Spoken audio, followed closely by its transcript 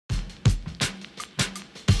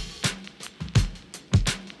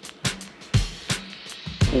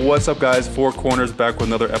What's up, guys? Four Corners back with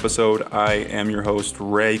another episode. I am your host,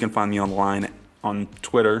 Ray. You can find me online on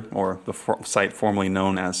Twitter, or the site formerly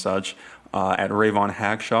known as such, at Rayvon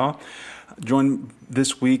Hackshaw. Joined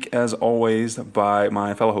this week, as always, by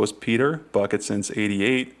my fellow host, Peter, Bucket since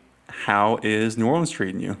 '88. How is New Orleans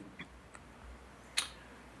treating you?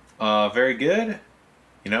 Very good.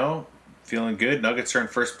 Feeling good. Nuggets are in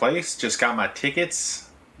first place. Just got my tickets.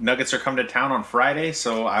 Nuggets are coming to town on Friday,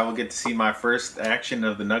 so I will get to see my first action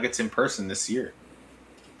of the Nuggets in person this year.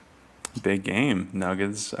 Big game,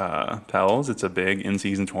 Nuggets, Pels. It's a big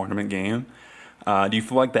in-season tournament game. Do you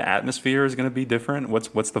feel like the atmosphere is going to be different?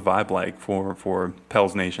 What's the vibe like for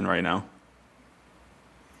Pels Nation right now?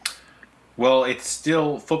 Well, it's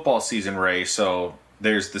still football season, Ray, so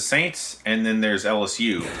there's the Saints and then there's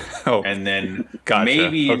LSU. Oh, And then gotcha.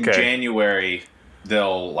 maybe in Okay. January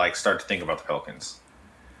they'll start to think about the Pelicans.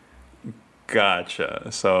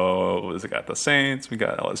 Gotcha. So we got the Saints, we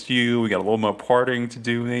got LSU, we got a little more partying to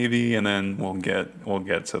do maybe, and then we'll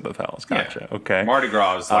get to the Pels. Gotcha. Yeah. Okay. Mardi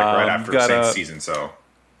Gras is right after the Saints season, so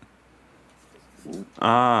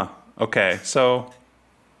Okay. So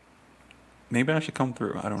maybe I should come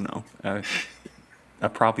through. I don't know. I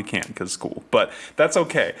probably can't because of school, but that's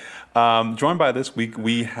okay. Joined by this week,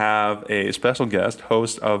 we have a special guest,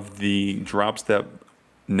 host of the Dropstep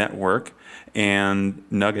Network and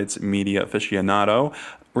Nuggets media aficionado,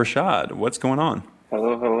 Rashad. What's going on?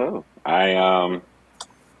 Hello, hello.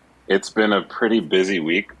 It's been a pretty busy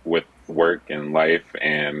week with work and life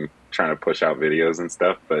and trying to push out videos and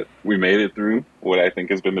stuff, but we made it through what I think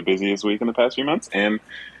has been the busiest week in the past few months, and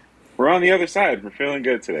we're on the other side. We're feeling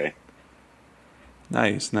good today.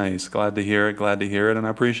 Nice. Glad to hear it, and I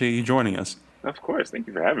appreciate you joining us. Of course. Thank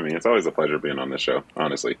you for having me. It's always a pleasure being on this show,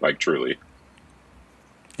 honestly, truly.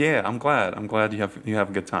 Yeah, I'm glad. You have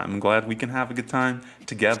a good time. I'm glad we can have a good time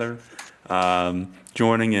together,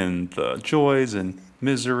 joining in the joys and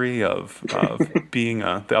misery of being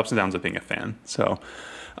the ups and downs of being a fan. So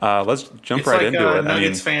let's jump it's right like into a it.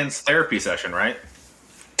 Nuggets fans therapy session, right?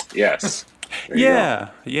 Yes. There you go.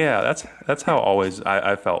 Yeah. That's how always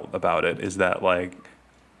I felt about it. Is that like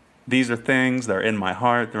these are things that are in my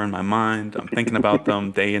heart, they're in my mind. I'm thinking about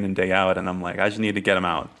them day in and day out, and I'm like, I just need to get them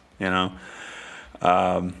out, you know.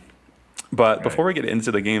 But Right. before we get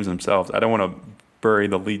into the games themselves, I don't want to bury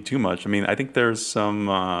the lead too much. I mean, I think there's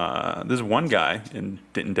there's one guy in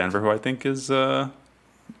Denver who I think is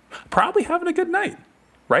probably having a good night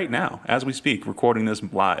right now as we speak, recording this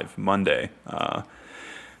live Monday.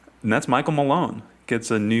 And that's Michael Malone.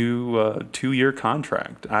 Gets a new 2-year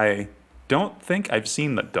contract. I don't think I've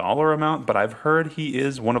seen the dollar amount, but I've heard he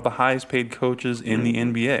is one of the highest paid coaches in the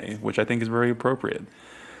NBA, which I think is very appropriate.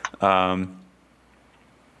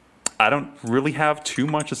 I don't really have too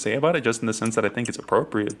much to say about it, just in the sense that I think it's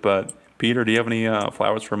appropriate. But Peter, do you have any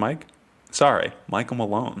flowers for Mike? Sorry, Michael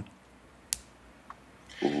Malone.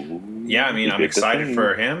 Yeah, I mean, You I'm did the excited thing.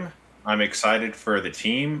 for him. I'm excited for the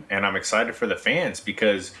team, and I'm excited for the fans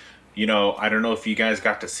because, I don't know if you guys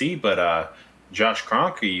got to see, but Josh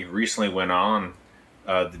Kroenke recently went on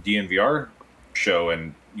the DNVR show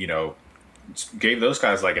and, gave those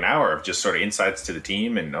guys like an hour of just sort of insights to the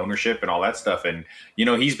team and ownership and all that stuff. And,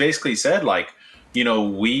 he's basically said,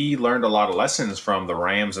 we learned a lot of lessons from the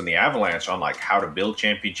Rams and the Avalanche on how to build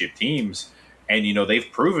championship teams. And,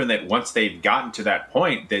 they've proven that once they've gotten to that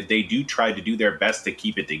point, that they do try to do their best to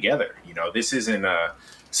keep it together. This isn't a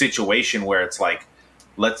situation where it's like,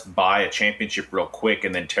 let's buy a championship real quick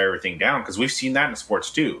and then tear everything down. Because we've seen that in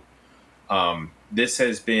sports too. This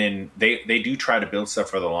has been, they do try to build stuff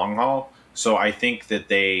for the long haul. So I think that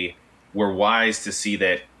they were wise to see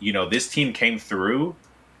that, this team came through.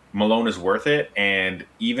 Malone is worth it. And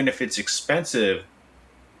even if it's expensive,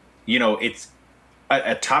 it's,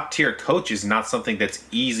 a top tier coach is not something that's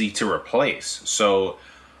easy to replace. So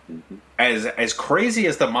as crazy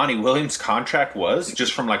as the Monty Williams contract was,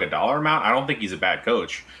 just from a dollar amount, I don't think he's a bad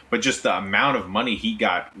coach. But just the amount of money he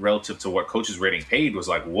got relative to what coaches were getting paid was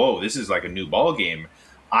like, whoa, this is like a new ball game.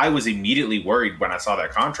 I was immediately worried when I saw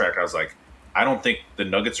that contract. I was like, I don't think the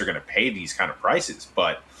Nuggets are going to pay these kind of prices.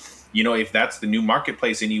 But if that's the new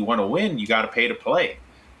marketplace and you want to win, you got to pay to play.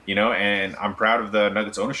 And I'm proud of the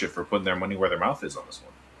Nuggets ownership for putting their money where their mouth is on this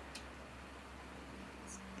one.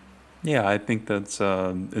 Yeah, I think that's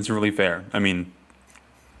it's really fair. I mean,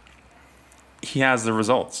 he has the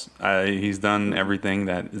results. He's done everything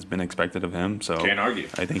that has been expected of him. So Can't argue.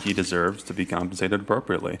 I think he deserves to be compensated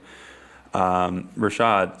appropriately.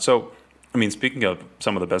 Rashad, so I mean, speaking of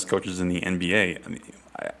some of the best coaches in the NBA,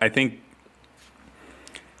 I think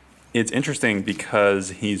it's interesting because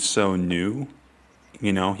he's so new.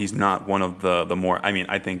 He's not one of the more. I mean,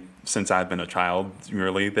 I think since I've been a child,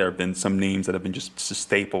 really. There have been some names that have been just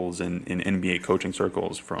staples in NBA coaching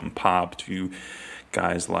circles, from Pop to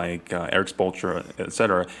guys like Eric Spoelstra,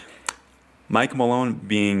 etc. Mike Malone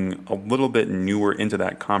being a little bit newer into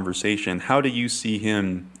that conversation, how do you see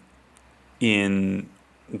him in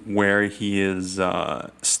where he is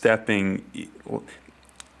stepping?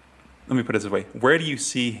 Let me put it this way. Where do you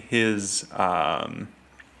see his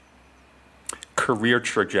career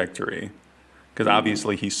trajectory? Because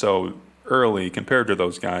obviously he's so early compared to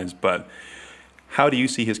those guys, but how do you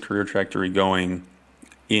see his career trajectory going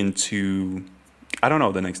into, I don't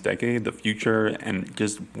know, the next decade, the future, and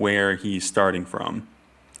just where he's starting from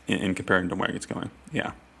in comparing to where it's going?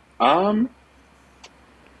 Yeah. Um,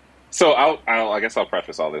 so I guess I'll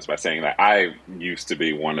preface all this by saying that I used to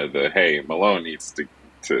be one of the, hey, Malone needs to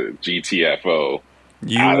GTFO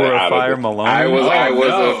You were a out of fire the. I Maloner? was Oh I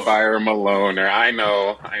was a no! fire Maloner. I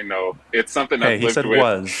know. It's something Hey, I've he lived said with.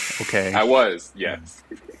 was. Okay. I was, yes.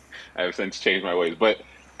 I have since changed my ways, but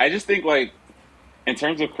I just think like in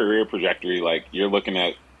terms of career trajectory, like you're looking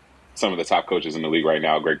at some of the top coaches in the league right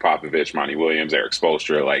now: Greg Popovich, Monty Williams, Eric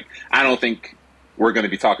Spoelstra. Like I don't think we're going to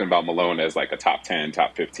be talking about Malone as like a top 10,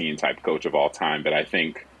 top 15 type coach of all time, but I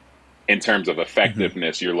think in terms of Hmm.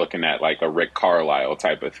 effectiveness, you're looking at like a Rick Carlisle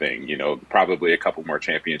type of thing. You know, probably a couple more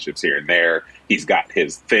championships here and there. He's got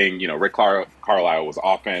his thing. You know, Carlisle was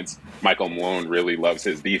offense. Michael Malone really loves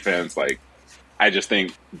his defense. Like, I just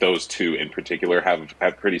think those two in particular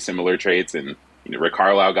have pretty similar traits. And you know, Rick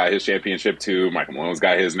Carlisle got his championship too. Michael Malone's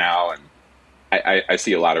got his now, and I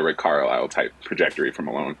see a lot of Rick Carlisle type trajectory from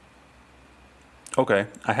Malone. Okay.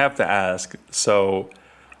 I have to ask. So,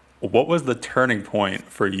 what was the turning point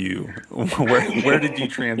for you? Where did you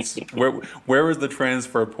where was the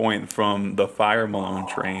transfer point from the fire Malone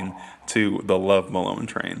train to the love Malone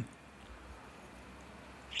train?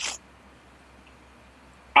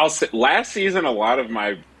 I'll say last season, a lot of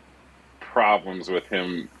my problems with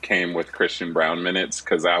him came with Christian Brown minutes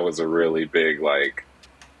because I was a really big like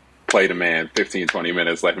play the man 15, 20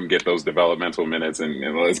 minutes, let him get those developmental minutes and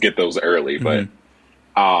let's get those early. But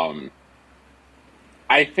Hmm. um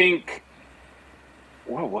I think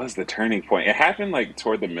what was the turning point? It happened like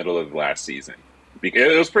toward the middle of last season.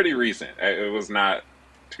 It was pretty recent. It was not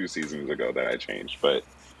 2 seasons ago that I changed, but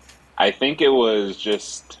I think it was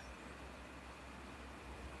just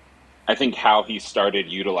I think how he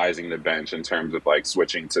started utilizing the bench in terms of like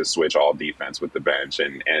switching to switch all defense with the bench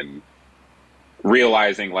and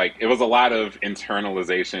realizing like it was a lot of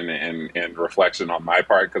internalization and reflection on my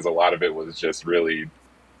part because a lot of it was just really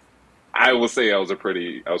I will say I was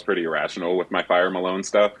pretty irrational with my Fire Malone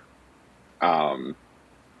stuff. Um,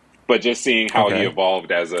 but just seeing how he Okay.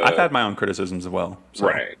 evolved as I've a had my own criticisms as well. So,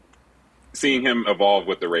 right, seeing him evolve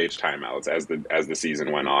with the rage timeouts as the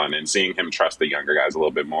season went on, and seeing him trust the younger guys a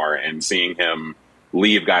little bit more, and seeing him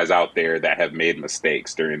leave guys out there that have made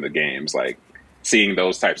mistakes during the games, like seeing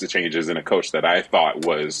those types of changes in a coach that I thought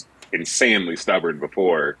was insanely stubborn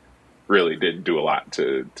before, really did do a lot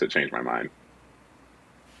to change my mind.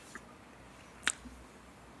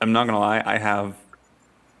 I'm not gonna lie, I have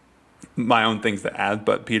my own things to add.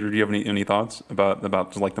 But Peter, do you have any thoughts about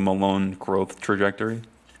like the Malone growth trajectory?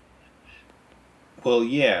 Well,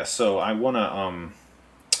 yeah. So I wanna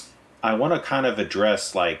kind of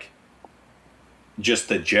address like just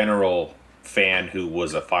the general fan who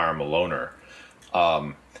was a fire Maloner.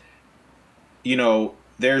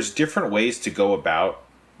 There's different ways to go about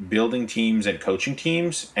building teams and coaching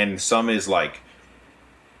teams, and some is like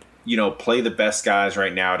play the best guys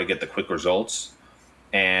right now to get the quick results.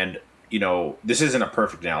 And this isn't a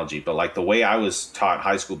perfect analogy, but like the way I was taught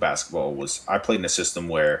high school basketball was I played in a system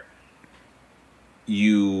where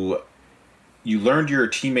you you learned your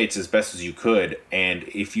teammates as best as you could, and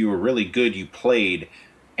if you were really good you played,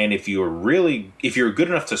 and if you were good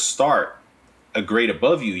enough to start a grade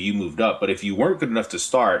above you, you moved up. But if you weren't good enough to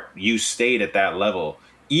start, you stayed at that level,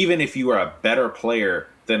 even if you were a better player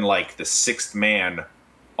than like the sixth man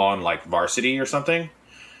on like varsity or something.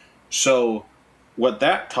 So what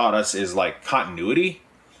that taught us is like continuity.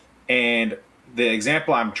 And the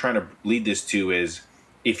example I'm trying to lead this to is,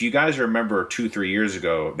 if you guys remember 2, 3 years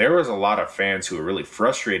ago, there was a lot of fans who were really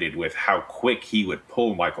frustrated with how quick he would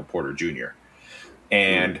pull Michael Porter Jr.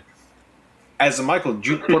 Mm. And as a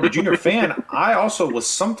Porter Jr. fan, I also was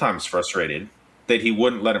sometimes frustrated that he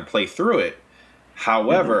wouldn't let him play through it.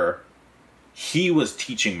 Hmm. However, he was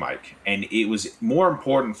teaching Mike, and it was more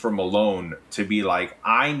important for Malone to be like,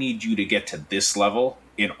 I need you to get to this level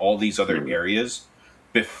in all these other Hmm. areas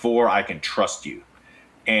before I can trust you.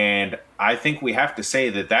 And I think we have to say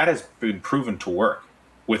that that has been proven to work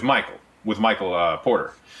with Michael. with Michael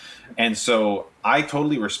Porter. And so I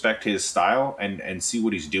totally respect his style and see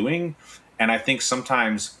what he's doing. And I think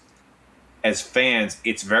sometimes as fans,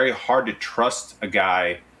 it's very hard to trust a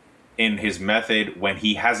guy in his method when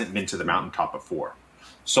he hasn't been to the mountaintop before.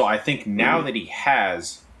 So I think now that he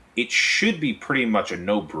has, it should be pretty much a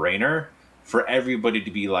no brainer for everybody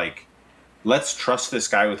to be like, let's trust this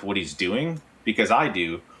guy with what he's doing, because I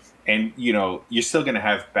do. And, you know, you're still going to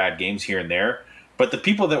have bad games here and there. But the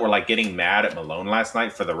people that were like getting mad at Malone last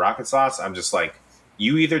night for the rocket sauce, I'm just like,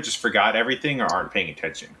 you either just forgot everything or aren't paying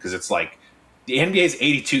attention. Because it's like the NBA's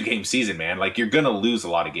 82 game season, man. Like, you're going to lose a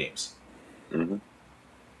lot of games. Mm-hmm.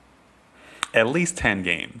 At least 10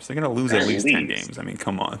 games. They're going to lose at least 10 games. I mean,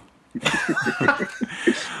 come on. But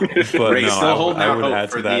Ray's no, still holding I out would hope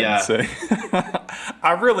add for to that the, and say,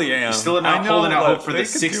 I really am. still I know, holding out look, hope for they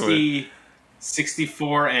the could do it. 60,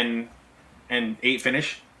 64 and 8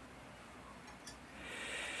 finish.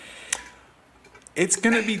 It's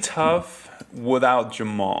going to be tough without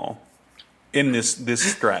Jamal in this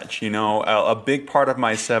stretch. You know, a big part of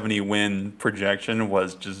my 70 win projection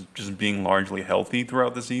was just being largely healthy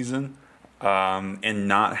throughout the season, and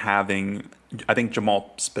not having. I think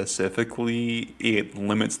Jamal specifically, it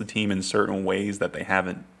limits the team in certain ways that they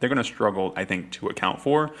haven't. They're going to struggle, I think, to account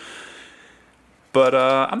for. But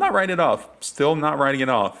I'm not writing it off. Still not writing it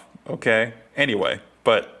off. Okay. Anyway,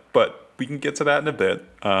 but we can get to that in a bit.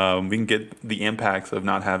 We can get the impacts of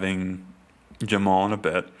not having Jamal in a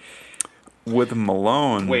bit. With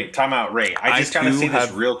Malone. Wait, time out, Ray. I just got to say this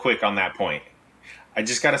have- real quick on that point. I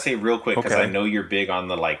just got to say real quick, because Okay. I know you're big on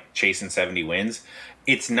the like chasing 70 wins.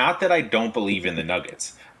 It's not that I don't believe in the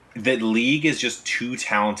Nuggets. The league is just too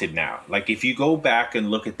talented now. Like, if you go back and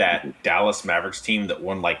look at that Dallas Mavericks team that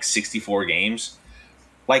won like 64 games,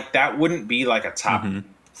 like that wouldn't be like a top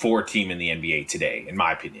 4 team in the NBA today, in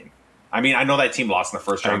my opinion. I mean, I know that team lost in the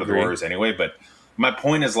first I round of the agree. Warriors anyway, but my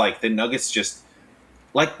point is like the Nuggets just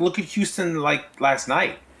like look at Houston like last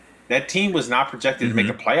night. That team was not projected to make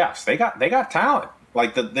the playoffs. They got talent.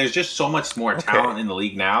 Like there's just so much more talent in the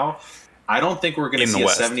league now. I don't think we're going to In the see a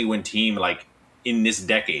West. 70-win team like in this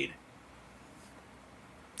decade.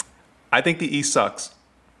 I think the East sucks.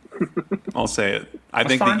 I'll say it. I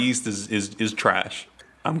think fine. the East is trash.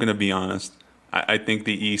 I'm gonna be honest. I think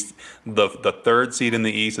the East, the third seed in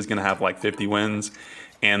the East is gonna have like 50 wins,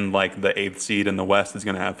 and like the 8th seed in the West is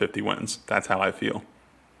gonna have 50 wins. That's how I feel.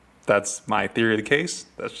 That's my theory of the case.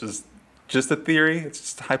 That's just a theory. It's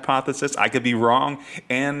just a hypothesis. I could be wrong,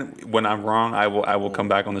 and when I'm wrong, I will come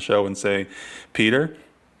back on the show and say, Peter,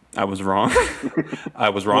 I was wrong. I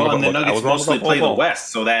was wrong. Well, and the I Nuggets was wrong mostly about play the Bol Bol.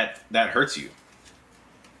 West, so that hurts you.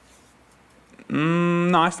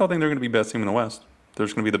 No, I still think they're going to be best team in the West. They're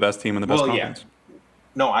just going to be the best team in the best Well, yeah. conference.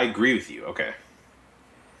 No, I agree with you. Okay.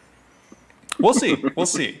 We'll see. We'll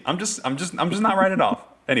see. I'm just not writing it off.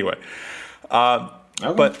 Anyway,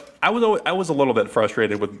 Okay. but I was a little bit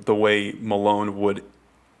frustrated with the way Malone would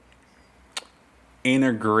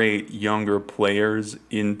integrate younger players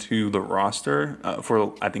into the roster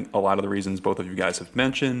for I think a lot of the reasons both of you guys have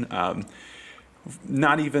mentioned.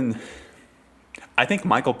 Not even. I think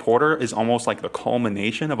Michael Porter is almost like the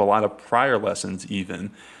culmination of a lot of prior lessons,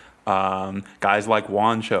 even. Guys like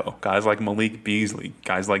Wancho, guys like Malik Beasley,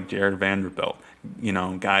 guys like Jared Vanderbilt, you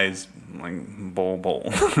know, guys like Bol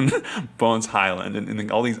Bol, Bones Highland,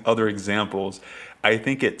 and all these other examples. I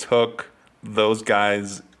think it took those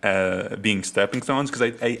guys being stepping stones,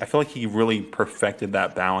 because I feel like he really perfected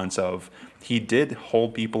that balance of he did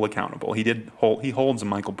hold people accountable. He holds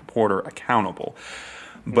Michael Porter accountable.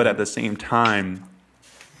 But at the same time,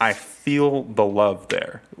 I feel the love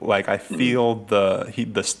there. Like I feel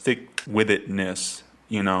the stick with itness,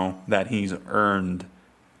 you know, that he's earned.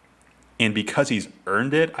 And because he's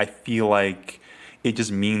earned it, I feel like it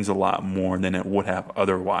just means a lot more than it would have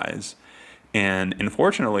otherwise. And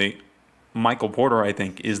unfortunately, Michael Porter, I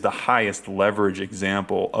think, is the highest leverage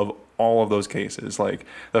example of all of those cases. Like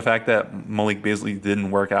the fact that Malik Beasley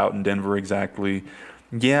didn't work out in Denver exactly.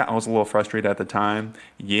 Yeah, I was a little frustrated at the time.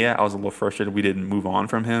 Yeah, I was a little frustrated we didn't move on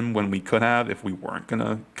from him when we could have if we weren't going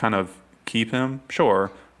to kind of keep him.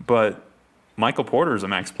 Sure. But Michael Porter is a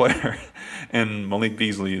max player, and Malik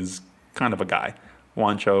Beasley is kind of a guy.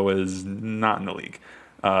 Wancho is not in the league.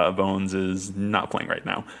 Bones is not playing right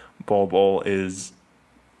now. Bol Bol is...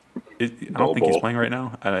 I don't think he's playing right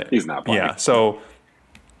now. He's not playing. Yeah, so...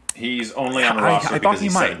 He's only on the I roster thought because he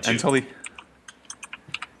he's might 7'2". until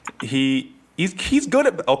he's good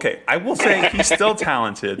at, okay, I will say he's still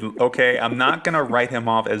talented. Okay, I'm not gonna write him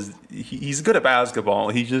off as he's good at basketball.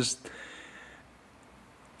 He's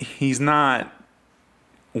not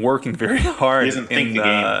working very hard doesn't think the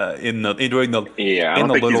game. in doing the Yeah, I in don't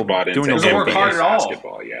the think he's little bought into doing the Doesn't little work hard NBA at all.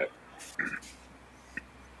 basketball yet.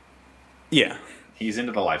 yeah. He's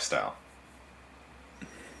into the lifestyle.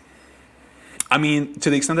 I mean, to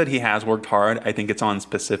the extent that he has worked hard, I think it's on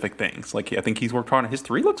specific things. Like, I think he's worked hard on his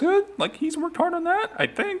three looks good. Like, he's worked hard on that. I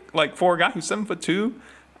think, like, for a guy who's 7'2",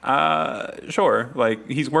 sure. Like,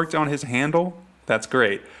 he's worked on his handle. That's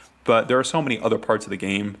great. But there are so many other parts of the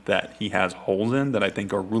game that he has holes in that I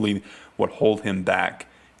think are really what hold him back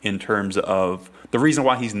in terms of the reason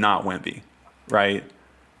why he's not Wemby, right?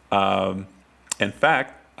 In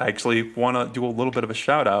fact, I actually want to do a little bit of a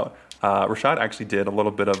shout out. Rashad actually did a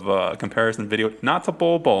little bit of a comparison video, not to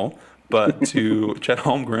Bol Bol, but to Chet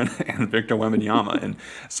Holmgren and Victor Wembanyama and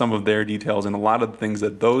some of their details. And a lot of the things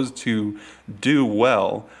that those two do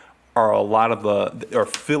well are are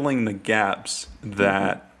filling the gaps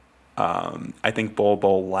that I think Bol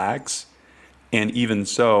Bol lacks. And even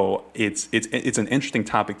so, it's an interesting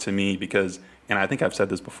topic to me because, and I think I've said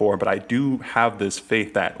this before, but I do have this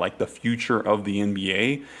faith that like the future of the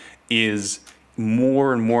NBA is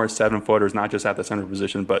more and more 7-footers, not just at the center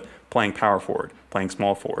position, but playing power forward, playing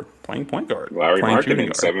small forward, playing point guard, Larry playing Markkinen, shooting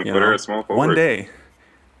guard. 7-footer at small forward. One day,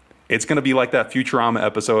 it's going to be like that Futurama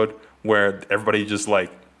episode where everybody just like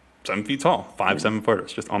 7 feet tall,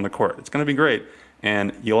 7-footers just on the court. It's going to be great.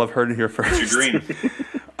 And you'll have heard it here first. It's your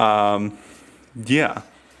dream. Yeah.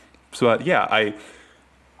 So,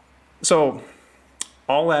 so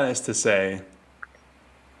all that is to say,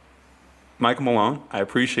 Michael Malone, I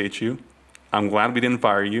appreciate you. I'm glad we didn't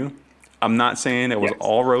fire you. I'm not saying it was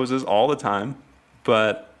all roses all the time,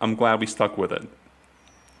 but I'm glad we stuck with it.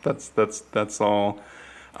 That's all.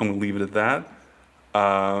 I'm gonna leave it at that.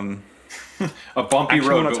 A bumpy Actually,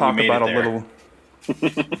 road, I want to but talk we made about it there.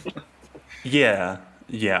 a little.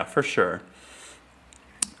 Yeah, for sure.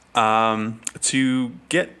 To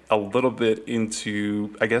get a little bit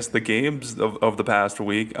into, I guess, the games of the past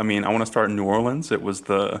week. I mean, I want to start in New Orleans. It was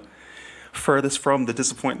the furthest from the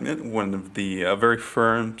disappointment, one of the very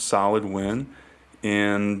firm, solid win.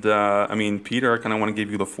 And, I mean, Peter, I kind of want to give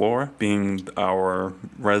you the floor, being our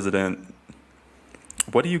resident.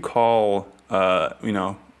 What do you call,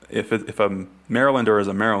 if a Marylander is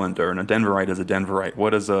a Marylander and a Denverite is a Denverite,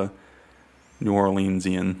 what is a New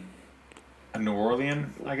Orleansian? A New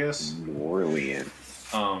Orleans, I guess. New Orleans.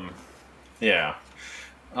 Yeah.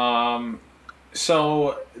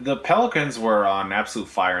 So the Pelicans were on absolute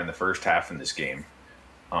fire in the first half in this game.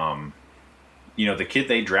 The kid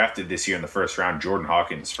they drafted this year in the first round, Jordan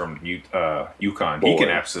Hawkins from UConn, Boy. he can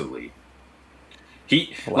absolutely.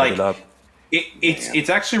 Light it up. It's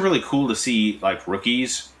actually really cool to see like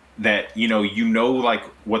rookies that like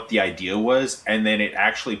what the idea was, and then it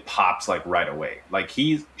actually pops like right away. Like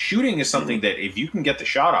shooting is something that if you can get the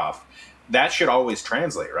shot off, that should always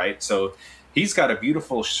translate, right? So he's got a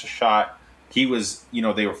beautiful shot. He was,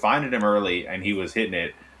 they were finding him early and he was hitting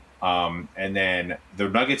it. And then the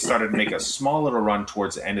Nuggets started to make a small little run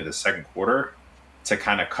towards the end of the second quarter to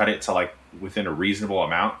kind of cut it to like within a reasonable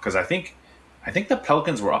amount. Because I think the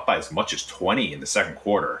Pelicans were up by as much as 20 in the second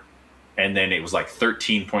quarter. And then it was like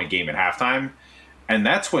 13-point game at halftime. And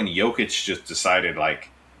that's when Jokic just decided like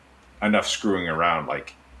enough screwing around.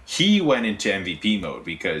 Like he went into MVP mode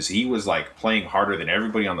because he was like playing harder than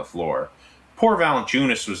everybody on the floor. Poor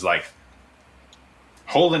Valanciunas was like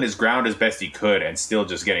holding his ground as best he could and still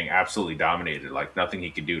just getting absolutely dominated. Like nothing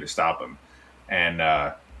he could do to stop him.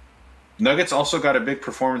 And Nuggets also got a big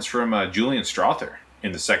performance from Julian Strawther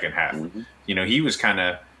in the second half. Mm-hmm. He was kind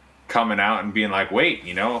of coming out and being like, wait,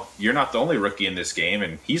 you're not the only rookie in this game.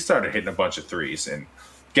 And he started hitting a bunch of threes and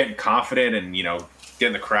getting confident and,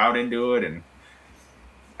 getting the crowd into it. And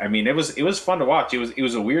I mean, it was fun to watch. It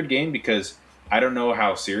was a weird game because I don't know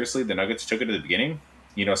how seriously the Nuggets took it at the beginning.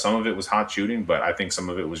 Some of it was hot shooting, but I think some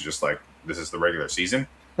of it was just like, this is the regular season.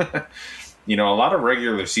 A lot of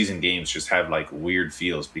regular season games just have like weird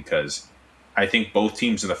feels because I think both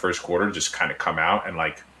teams in the first quarter just kind of come out and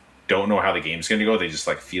like don't know how the game's going to go. They just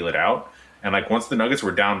like feel it out. And like once the Nuggets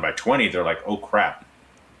were down by 20, they're like, oh crap,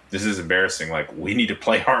 this is embarrassing. Like we need to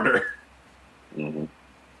play harder. Mm-hmm.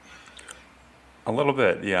 A little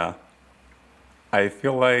bit, yeah. I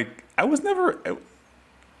feel like I don't want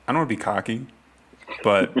to be cocky,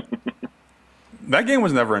 but that game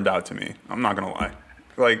was never in doubt to me. I'm not going to lie.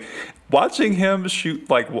 Like watching him shoot,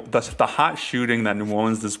 like the hot shooting that New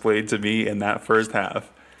Orleans displayed to me in that first half,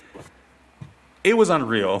 it was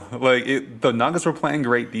unreal. Like the Nuggets were playing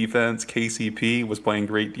great defense. KCP was playing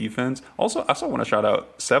great defense. Also, I also want to shout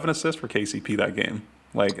out 7 assists for KCP that game.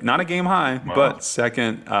 Like not a game high, Wow. but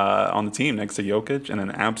second on the team next to Jokic, and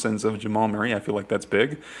an absence of Jamal Murray. I feel like that's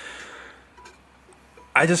big.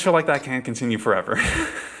 I just feel like that can't continue forever.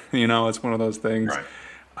 It's one of those things. Right.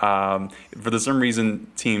 For some reason,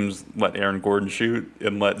 teams let Aaron Gordon shoot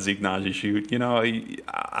and let Zeke Naji shoot.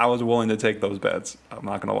 I was willing to take those bets. I'm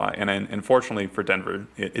not going to lie. And unfortunately for Denver,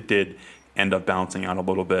 it did end up bouncing out a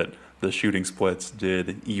little bit. The shooting splits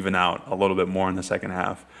did even out a little bit more in the second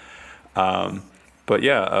half. But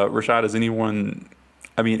yeah, Rashad, is anyone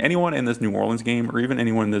in this New Orleans game or even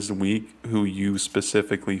anyone this week who you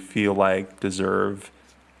specifically feel like deserve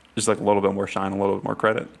just like a little bit more shine, a little bit more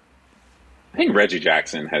credit? I think Reggie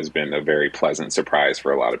Jackson has been a very pleasant surprise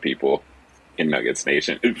for a lot of people in Nuggets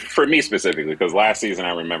Nation. For me specifically, because last season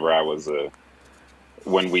I remember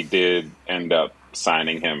when we did end up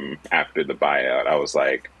signing him after the buyout, I was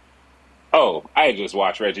like, oh, I just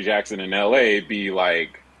watched Reggie Jackson in LA be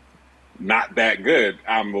like not that good.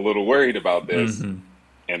 I'm a little worried about this. Mm-hmm.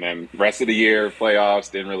 And then rest of the year,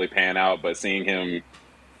 playoffs didn't really pan out, but seeing him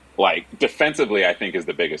like defensively, I think is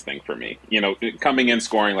the biggest thing for me. Coming in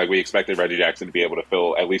scoring, like we expected Reggie Jackson to be able to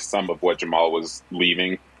fill at least some of what Jamal was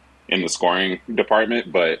leaving in the scoring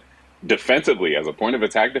department. But defensively, as a point of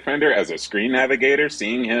attack defender, as a screen navigator,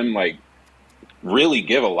 seeing him like really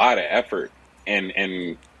give a lot of effort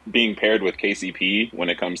and being paired with KCP when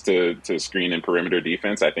it comes to screen and perimeter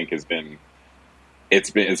defense, I think it's been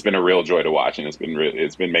a real joy to watch, and it's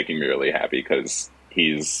been making me really happy because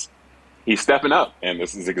he's stepping up, and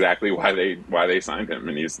this is exactly why they signed him,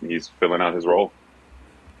 and he's filling out his role.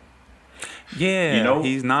 Yeah,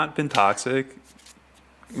 he's not been toxic.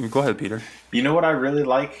 Go ahead, Peter. You know what I really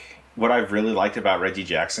like? What I've really liked about Reggie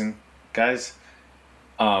Jackson, guys?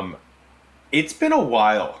 It's been a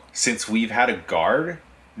while since we've had a guard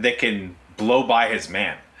that can blow by his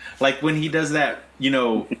man. Like when he does that,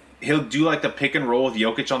 he'll do like the pick and roll with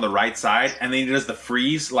Jokic on the right side, and then he does the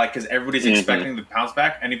freeze, like because everybody's expecting the bounce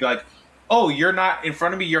back, and he'd be like, "Oh, you're not in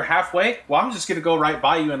front of me. You're halfway. Well, I'm just gonna go right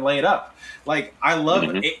by you and lay it up." Like I love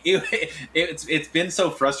it. It's been so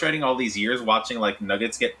frustrating all these years watching like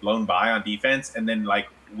Nuggets get blown by on defense, and then like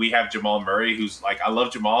we have Jamal Murray, who's like I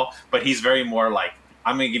love Jamal, but he's very more like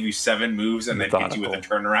I'm gonna give you 7 moves and then hit you with a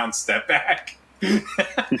turnaround step back.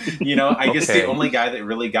 I guess the only guy that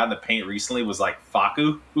really got in the paint recently was like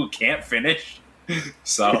Facu, who can't finish.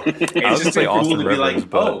 So it's just been cool to be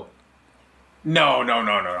like, oh, no.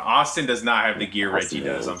 Austin does not have the gear Reggie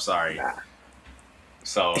does. I'm sorry.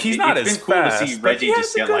 So he's not as been cool fast, to see Reggie he just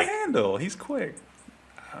has a get good like handle. He's quick.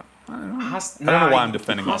 I don't know why why I'm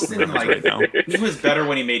defending Austin Rivers right now. He was better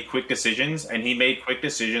when he made quick decisions, and he made quick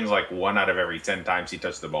decisions like 1 out of every 10 times he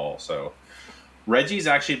touched the ball. So Reggie's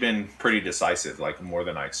actually been pretty decisive, like more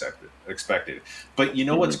than I expected. But you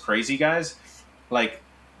know what's crazy, guys? Like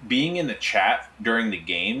being in the chat during the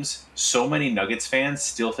games, so many Nuggets fans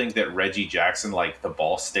still think that Reggie Jackson, like the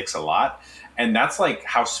ball sticks a lot. And that's like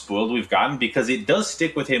how spoiled we've gotten, because it does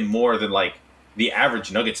stick with him more than like the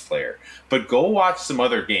average Nuggets player. But go watch some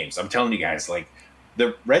other games. I'm telling you guys, like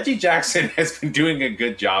the Reggie Jackson has been doing a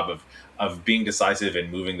good job of being decisive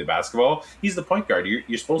and moving the basketball. He's the point guard.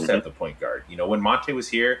 You're supposed to have the point guard. When Monte was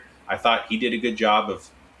here, I thought he did a good job of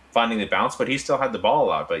finding the bounce, but he still had the ball a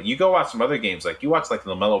lot. But you go watch some other games, like you watch like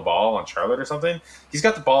LaMelo Ball on Charlotte or something, he's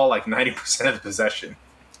got the ball like 90% of the possession.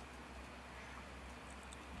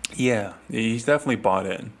 Yeah, he's definitely bought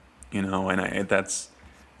in, and that's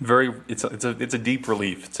it's a deep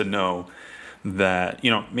relief to know that,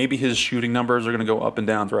 maybe his shooting numbers are going to go up and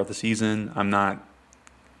down throughout the season. I'm not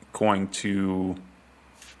going to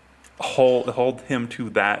hold him to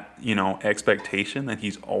that, expectation that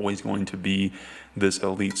he's always going to be this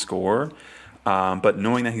elite scorer. But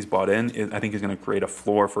knowing that he's bought in, I think is going to create a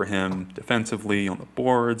floor for him defensively, on the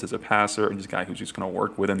boards, as a passer, and just a guy who's just going to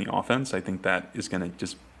work within the offense. I think that is going to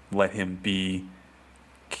just let him be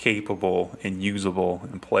capable and usable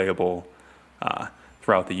and playable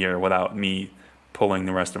throughout the year without me pulling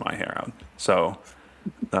the rest of my hair out. So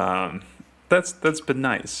that's been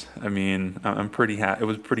nice. I mean, I'm pretty happy. It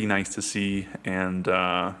was pretty nice to see, and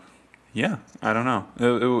yeah, I don't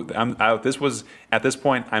know. This was at this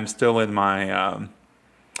point, I'm still in my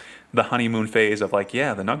the honeymoon phase of like,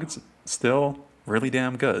 yeah, the Nuggets still really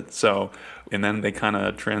damn good. So, and then they kind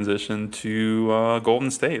of transitioned to Golden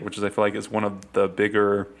State, which is I feel like is one of the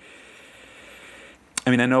bigger. I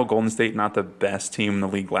mean, I know Golden State not the best team in the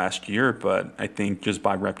league last year, but I think just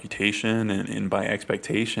by reputation and by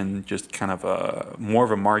expectation, just kind of more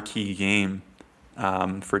of a marquee game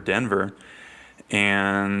for Denver.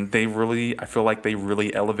 And I feel like they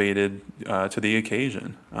really elevated to the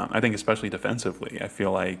occasion. I think especially defensively. I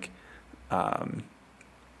feel like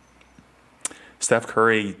Steph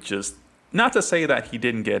Curry just not to say that he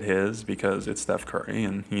didn't get his because it's Steph Curry,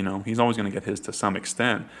 and he's always going to get his to some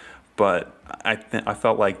extent. But I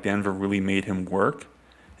felt like Denver really made him work,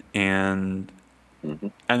 and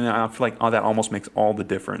I feel like that almost makes all the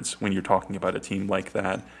difference when you're talking about a team like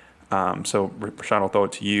that. So Rashad, I'll throw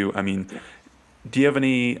it to you. I mean, do you have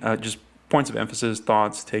any just points of emphasis,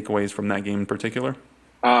 thoughts, takeaways from that game in particular?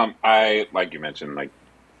 I like you mentioned, like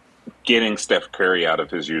getting Steph Curry out of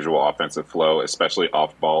his usual offensive flow, especially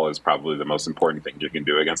off ball, is probably the most important thing you can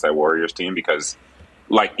do against that Warriors team because,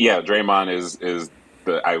 like, yeah, Draymond is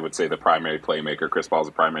I would say the primary playmaker. Chris Paul's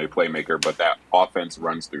the primary playmaker, but that offense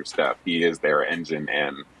runs through Steph. He is their engine,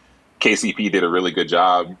 and KCP did a really good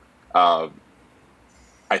job of,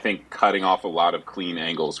 I think, cutting off a lot of clean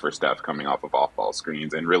angles for Steph coming off of off-ball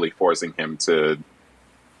screens and really forcing him to,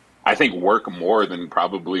 I think, work more than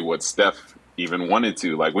probably what Steph even wanted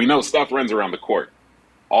to. Like, we know Steph runs around the court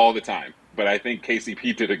all the time, but I think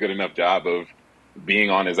KCP did a good enough job of being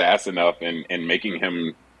on his ass enough and making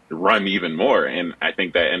him run even more. And I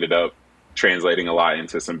think that ended up translating a lot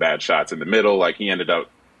into some bad shots in the middle. Like,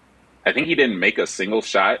 I think he didn't make a single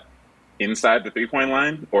shot inside the three-point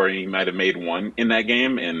line, or he might have made one in that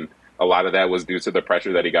game. And a lot of that was due to the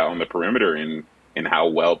pressure that he got on the perimeter and how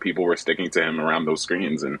well people were sticking to him around those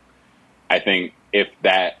screens. And I think if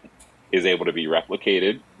that is able to be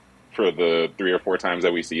replicated for the 3 or 4 times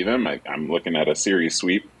that we see them, I'm looking at a series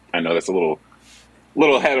sweep. I know that's a little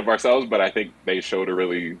ahead of ourselves, but I think they showed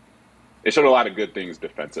a lot of good things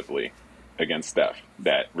defensively against Steph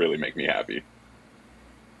that really make me happy.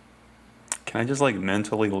 Can I just like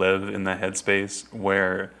mentally live in the headspace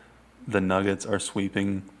where the Nuggets are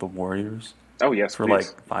sweeping the Warriors? Oh yes, for please.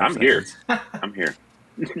 like 5 seconds. Here. I'm here.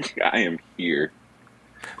 I am here.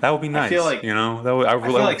 That would be nice. I feel like I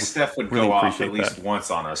feel like Steph would really go off at least that.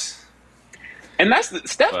 once on us. And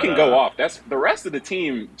Steph can go off. That's the rest of the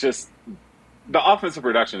team. Just the offensive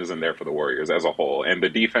production isn't there for the Warriors as a whole, and the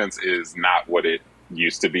defense is not what it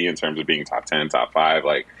used to be in terms of being top 10, top 5.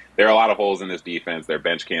 Like, there are a lot of holes in this defense. Their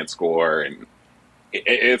bench can't score, and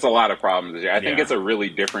it's a lot of problems. I think it's a really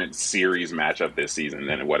different series matchup this season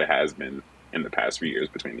than what it has been in the past few years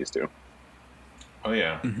between these two. Oh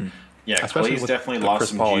yeah, yeah. Especially Clay's definitely lost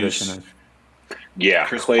some Paul juice. Yeah,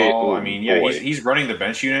 Chris Clay, Paul. I mean, he's running the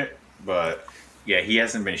bench unit, but yeah, he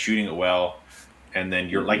hasn't been shooting it well. And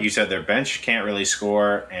then like you said, their bench can't really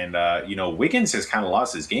score. And Wiggins has kind of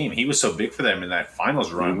lost his game. He was so big for them in that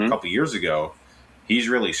finals run a couple years ago. He's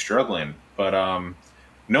really struggling. But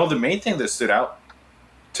no, the main thing that stood out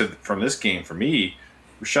from this game for me,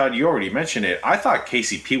 Rashad, you already mentioned it. I thought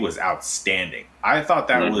KCP was outstanding. I thought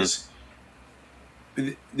that was.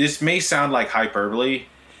 This may sound like hyperbole.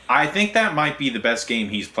 I think that might be the best game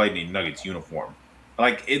he's played in Nuggets uniform.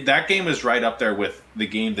 Like, that game is right up there with the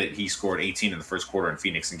game that he scored 18 in the first quarter in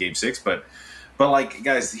Phoenix in Game 6. But like,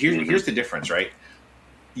 guys, here's the difference, right?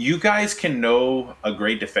 You guys can know a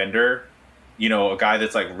great defender, a guy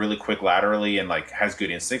that's like really quick laterally and like has good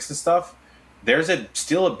instincts and stuff. There's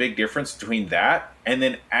still a big difference between that and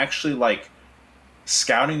then actually like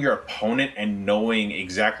scouting your opponent and knowing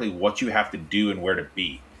exactly what you have to do and where to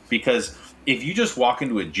be. Because if you just walk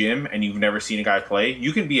into a gym and you've never seen a guy play,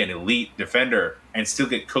 you can be an elite defender and still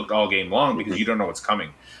get cooked all game long because you don't know what's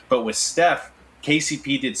coming. But with Steph,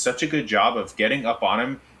 KCP did such a good job of getting up on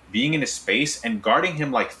him, being in his space, and guarding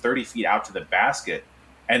him like 30 feet out to the basket,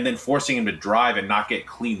 and then forcing him to drive and not get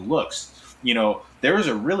clean looks. There was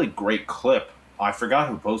a really great clip. I forgot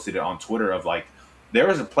who posted it on Twitter of like, there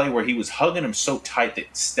was a play where he was hugging him so tight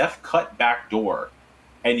that Steph cut back door,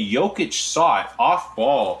 and Jokic saw it off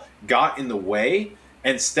ball, got in the way,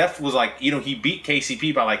 and Steph was like, he beat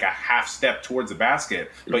KCP by like a half step towards the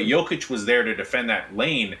basket, but Jokic was there to defend that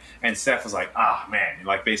lane, and Steph was like, man, and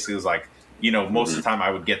like basically was like, most of the time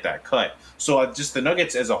I would get that cut. So just the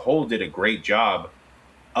Nuggets as a whole did a great job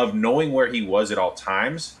of knowing where he was at all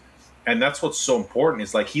times, and that's what's so important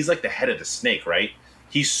is like he's like the head of the snake, right?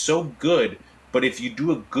 He's so good, but if you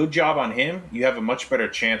do a good job on him, you have a much better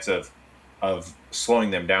chance of slowing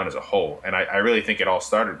them down as a whole. And I really think it all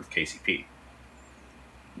started with KCP.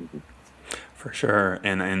 For sure.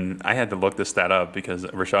 And I had to look this stat up because,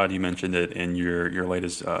 Rashad, you mentioned it in your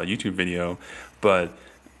latest YouTube video. But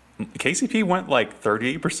KCP went like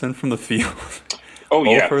 38% from the field. Oh,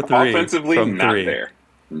 yeah. For 3 offensively, from not 3. there.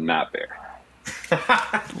 Not there.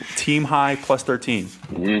 Team high plus 13.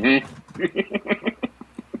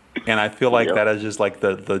 And I feel like that is just like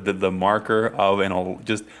the marker of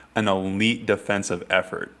just an elite defensive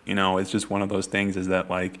effort. It's just one of those things is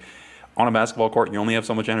that like on a basketball court, you only have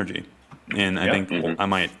so much energy. And I think I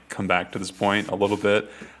might come back to this point a little bit.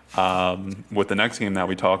 with the next game that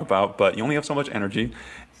we talk about. But you only have so much energy,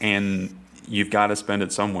 and you've got to spend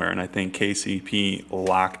it somewhere. And I think KCP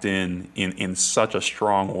locked in such a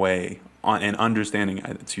strong way on and understanding,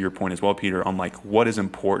 to your point as well, Peter, on like what is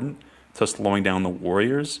important to slowing down the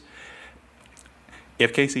Warriors.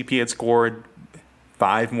 If KCP had scored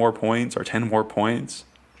 5 more points or 10 more points,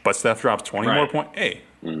 but Steph drops 20 more Right. points, hey,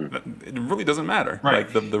 it really doesn't matter.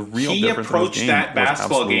 Right. Like the real He difference in this approached game that was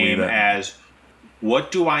basketball absolutely game that. as,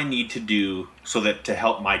 what do I need to do so that to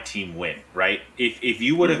help my team win, right? If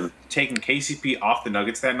you would have taken KCP off the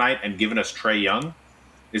Nuggets that night and given us Trae Young,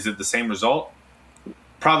 is it the same result?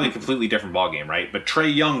 Probably a completely different ballgame, right? But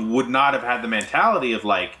Trae Young would not have had the mentality of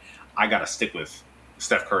like, I got to stick with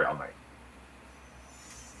Steph Curry all night.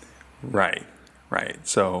 Right, right.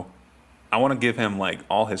 So I want to give him like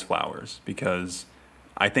all his flowers because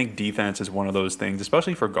I think defense is one of those things,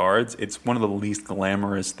 especially for guards. It's one of the least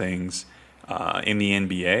glamorous things in the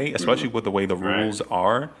NBA, especially with the way the Right. rules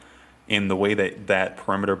are, and the way that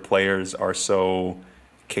perimeter players are so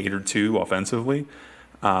catered to offensively,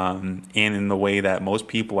 and in the way that most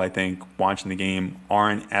people, I think, watching the game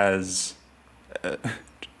aren't as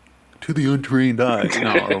to the untrained eye,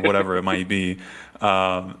 or whatever it might be,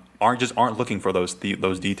 aren't looking for those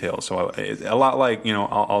details. So it's a lot like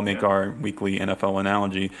I'll make our weekly NFL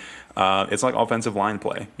analogy. It's like offensive line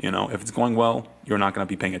play. If it's going well, you're not going to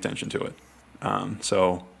be paying attention to it.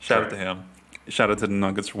 So shout out to him. Shout out to the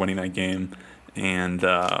Nuggets for winning that game, and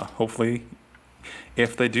hopefully,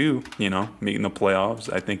 if they do, meet in the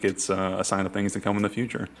playoffs, I think it's a sign of things to come in the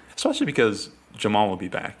future. Especially because Jamal will be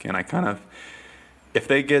back, and if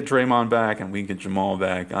they get Draymond back and we get Jamal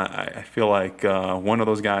back, I feel like one of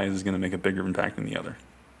those guys is going to make a bigger impact than the other.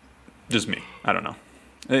 Just me. I don't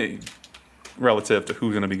know. Relative to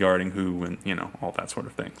who's going to be guarding who and, all that sort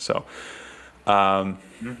of thing. So I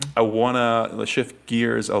want to shift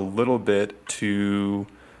gears a little bit to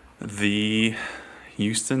the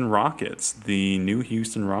Houston Rockets, the new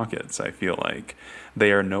Houston Rockets. I feel like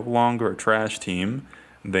they are no longer a trash team.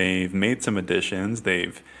 They've made some additions.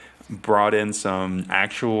 They've brought in some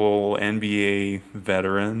actual NBA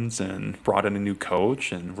veterans and brought in a new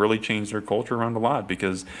coach and really changed their culture around a lot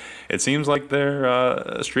because it seems like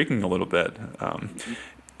they're streaking a little bit.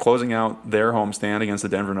 Closing out their homestand against the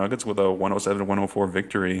Denver Nuggets with a 107-104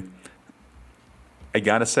 victory. I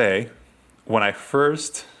gotta say, when I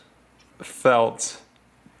first it felt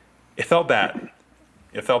bad.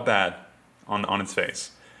 It felt bad on its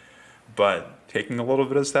face. But taking a little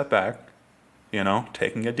bit of a step back,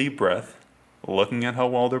 taking a deep breath, looking at how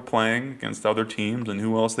well they're playing against other teams and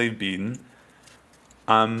who else they've beaten,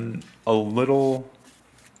 I'm a little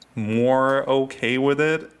more okay with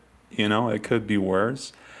it. It could be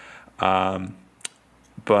worse.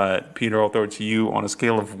 But Peter, I'll throw it to you on a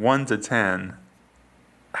scale of 1 to 10.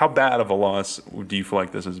 How bad of a loss do you feel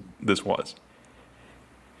like this was?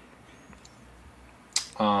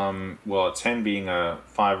 Well, 10 being a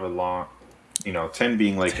 5 along, 10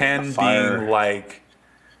 being like 10 a fire. being like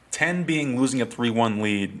 10 being losing a 3-1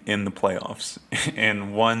 lead in the playoffs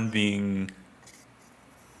and 1 being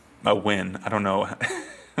a win. I don't know.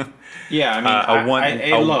 Yeah, I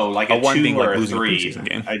mean, low, like a 1 2 being or like a losing a 3. preseason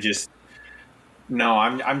game.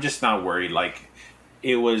 I'm just not worried. Like,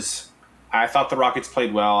 it was, I thought the Rockets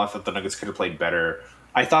played well. I thought the Nuggets could have played better.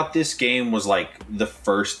 I thought this game was like the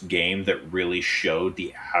first game that really showed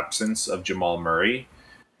the absence of Jamal Murray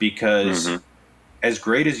because as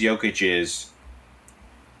great as Jokic is,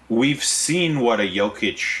 we've seen what a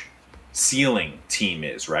Jokic ceiling team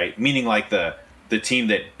is, right? Meaning like the team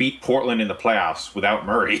that beat Portland in the playoffs without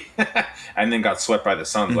Murray and then got swept by the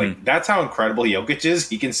Suns. Like, that's how incredible Jokic is.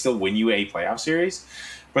 He can still win you a playoff series.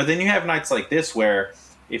 But then you have nights like this where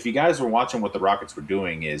if you guys were watching what the Rockets were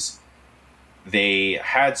doing is they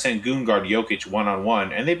had Sengun guard Jokic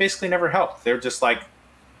one-on-one, and they basically never helped. They're just like,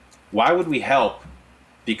 why would we help?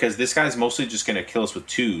 Because this guy's mostly just going to kill us with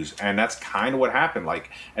twos, and that's kind of what happened.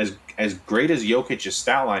 Like, as great as Jokic's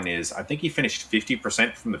stat line is, I think he finished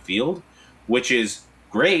 50% from the field, which is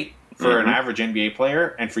great for an average NBA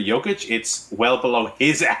player, and for Jokic, it's well below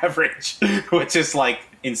his average, which is, like,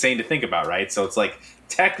 insane to think about, right? So it's like,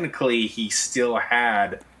 technically, he still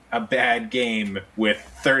had a bad game with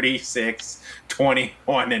 36,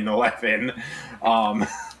 21, and 11.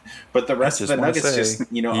 But the rest of the Nuggets just,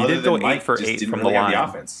 he other did go than Mike, 8 for just 8 didn't from really the have the line.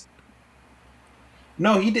 offense.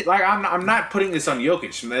 No, he did. Like, I'm not putting this on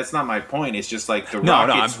Jokic. That's not my point. It's just like the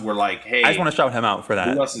Rockets were like, hey, I just want to shout him out for that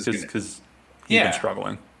who else is because he's been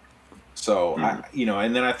struggling. So,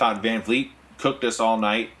 and then I thought Van Vliet cooked us all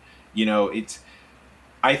night.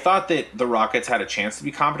 I thought that the Rockets had a chance to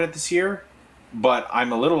be competent this year, but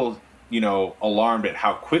I'm a little alarmed at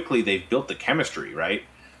how quickly they've built the chemistry, right?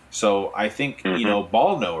 So I think,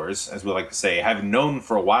 ball knowers, as we like to say, have known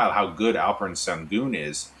for a while how good Alperen Sengun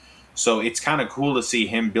is. So it's kind of cool to see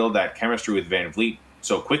him build that chemistry with Van Vliet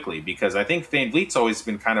so quickly, because I think Van Vliet's always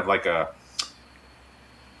been kind of like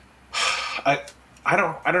I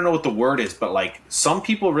don't know what the word is, but like some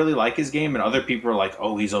people really like his game and other people are like,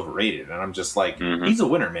 oh, he's overrated. And I'm just like, he's a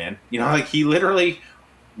winner, man. Like he literally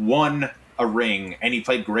won a ring and he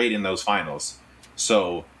played great in those finals.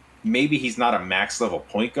 So maybe he's not a max level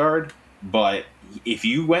point guard, but if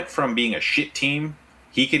you went from being a shit team,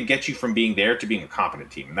 he can get you from being there to being a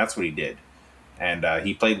competent team. And that's what he did. And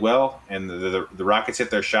he played well, and the Rockets hit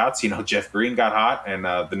their shots. Jeff Green got hot, and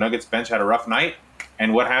the Nuggets bench had a rough night.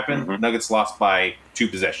 And what happened? Nuggets lost by 2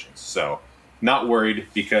 possessions. So not worried,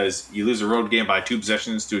 because you lose a road game by 2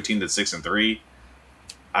 possessions to a team that's 6-3.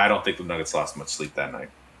 I don't think the Nuggets lost much sleep that night.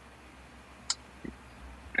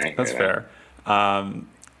 That's fair. I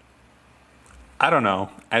don't know.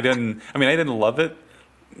 I didn't love it.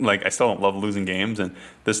 Like, I still don't love losing games, and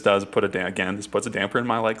this does put this puts a damper in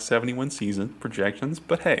my 70-win season projections.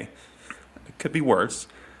 But hey, it could be worse.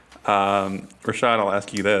 Rashad, I'll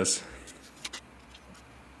ask you this: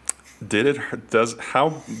 does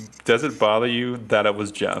it bother you that it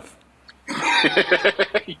was Jeff?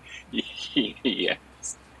 Yes,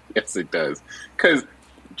 it does. Because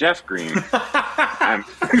Jeff Green, I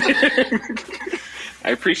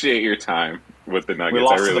appreciate your time with the Nuggets.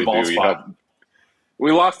 I really do.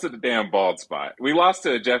 We lost to the damn bald spot. We lost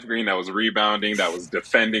to a Jeff Green that was rebounding, that was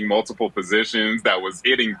defending multiple positions, that was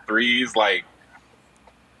hitting threes. Like,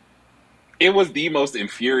 it was the most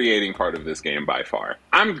infuriating part of this game by far.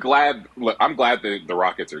 I'm glad that the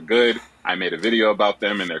Rockets are good. I made a video about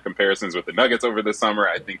them and their comparisons with the Nuggets over the summer.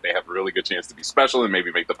 I think they have a really good chance to be special and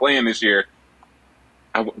maybe make the play-in this year.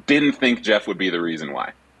 I didn't think Jeff would be the reason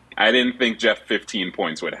why. I didn't think Jeff 15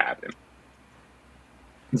 points would happen.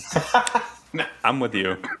 I'm with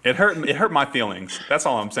you. It hurt my feelings. That's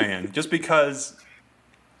all I'm saying. Just because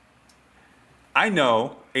I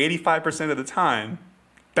know 85% of the time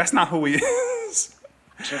that's not who he is.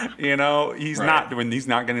 He's not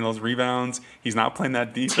getting those rebounds. He's not playing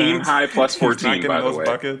that defense. Team high plus 14, he's not getting by those the way.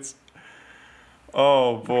 buckets.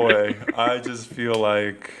 Oh boy, I just feel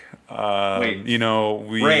like Wait,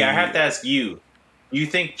 Ray, I have to ask you. You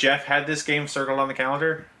think Jeff had this game circled on the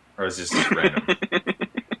calendar, or is this just random?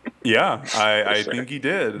 Yeah, I think he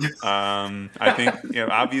did. I think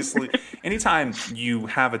obviously, anytime you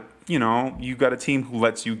have you got a team who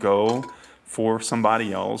lets you go for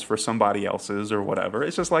somebody else, for somebody else's or whatever,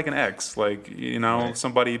 it's just like an ex. Like Right.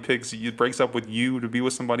 somebody breaks up with you to be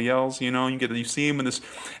with somebody else. You see him in this.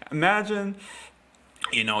 Imagine,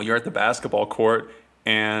 you're at the basketball court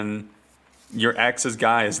and your ex's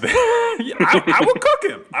guy is there. I would cook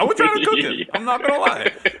him. I would try to cook him. I'm not gonna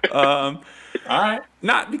lie. All right.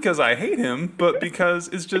 Not because I hate him, but because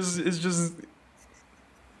it's just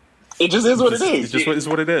It just is what it is. It's just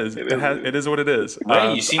what it is. It is what it is.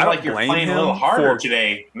 Ray, you seem I don't like you're blame playing a him little harder for-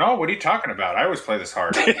 today. No, what are you talking about? I always play this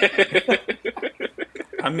hard.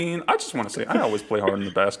 I mean, I just want to say I always play hard on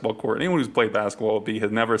the basketball court. Anyone who's played basketball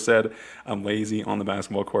has never said I'm lazy on the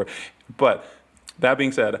basketball court. But that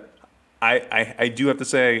being said, I do have to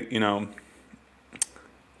say,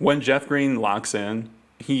 when Jeff Green locks in,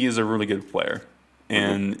 he is a really good player.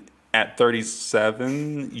 And at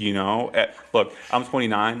 37, look, I'm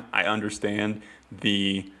 29. I understand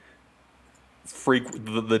the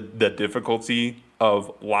difficulty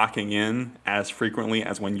of locking in as frequently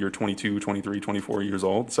as when you're 22, 23, 24 years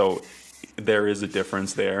old. So there is a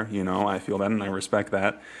difference there. I feel that and I respect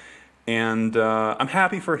that. And I'm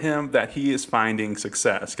happy for him that he is finding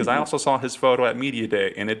success, because I also saw his photo at Media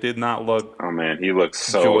Day and it did not look Oh man, he looks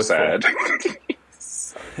so joyful. sad.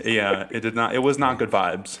 Yeah, it did not. It was not good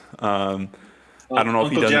vibes. I don't know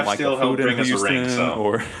if he Uncle doesn't Jeff like the still helped food in bring us a Houston ring, so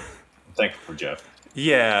or. thank you for Jeff.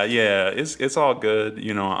 Yeah, it's all good.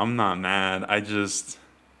 I'm not mad.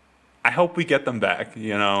 I hope we get them back.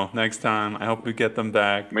 Next time I hope we get them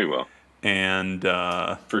back, We will. and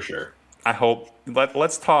For sure. I hope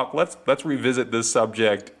let's talk. Let's revisit this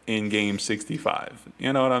subject in Game 65.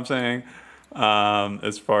 You know what I'm saying?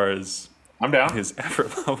 As far as I'm down. his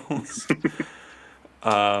effort levels.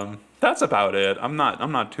 That's about it. I'm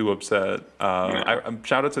not too upset. I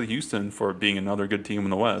shout out to Houston for being another good team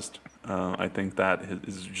in the West. I think that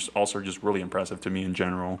is just really impressive to me in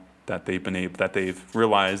general, that they've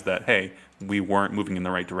realized that, hey, we weren't moving in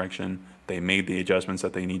the right direction. They made the adjustments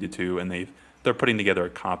that they needed to, and they're putting together a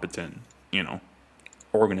competent,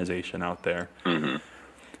 organization out there.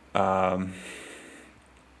 Mm-hmm.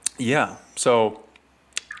 Yeah. So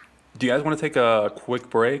Do you guys want to take a quick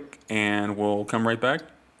break and we'll come right back?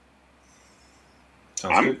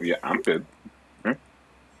 Sounds good. I'm good. Hmm?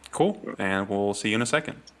 Cool. And we'll see you in a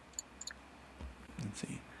second. Let's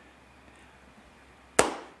see.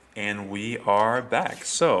 And we are back.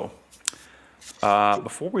 So,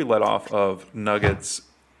 before we let off of Nuggets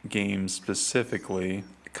game specifically,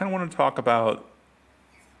 I kind of want to talk about,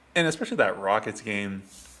 and especially that Rockets game.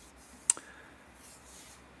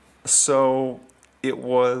 So, it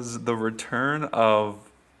was the return of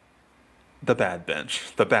the bad bench.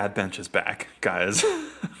 The bad bench is back, guys.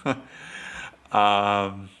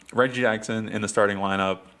 Reggie Jackson in the starting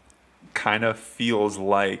lineup kind of feels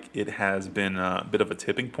like it has been a bit of a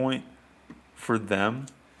tipping point for them.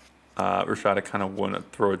 Rashad, I kind of want to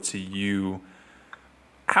throw it to you.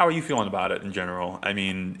 How are you feeling about it in general? I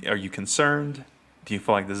mean, are you concerned? Do you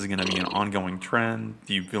feel like this is going to be an ongoing trend?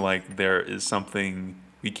 Do you feel like there is something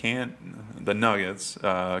the Nuggets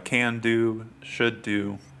can do, should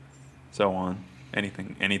do, so on?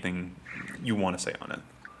 Anything you want to say on it?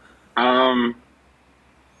 Um,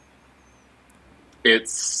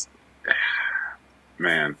 it's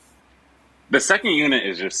man, the second unit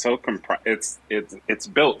is just so it's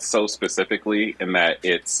built so specifically in that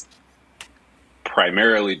it's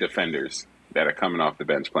primarily defenders that are coming off the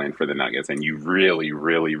bench playing for the Nuggets, and you really,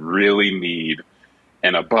 really, really need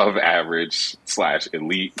an above average /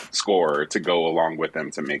 elite scorer to go along with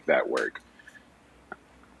them to make that work.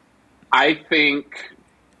 I think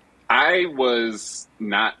I was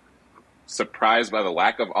not surprised by the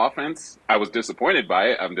lack of offense. I was disappointed by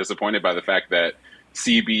it. I'm disappointed by the fact that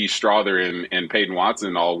CB, Strother, and Peyton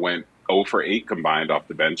Watson all went 0 for 8 combined off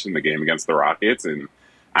the bench in the game against the Rockets. And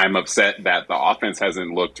I'm upset that the offense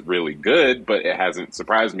hasn't looked really good, but it hasn't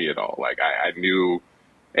surprised me at all. Like, I knew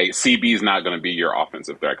CB is not going to be your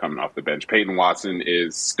offensive threat coming off the bench. Peyton Watson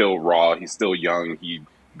is still raw. He's still young. He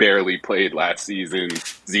barely played last season.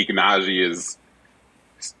 Zeke Naji is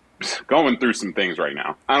going through some things right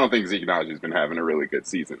now. I don't think Zeke Naji has been having a really good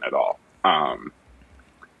season at all.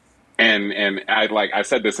 And I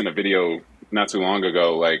said this in a video not too long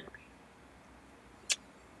ago. Like,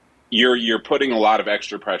 you're putting a lot of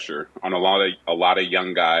extra pressure on a lot of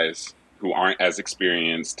young guys who aren't as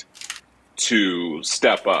experienced to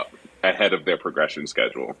step up ahead of their progression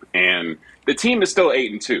schedule. And the team is still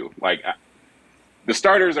 8-2. Like, the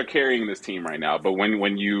starters are carrying this team right now, but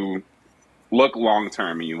when you look long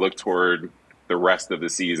term and you look toward the rest of the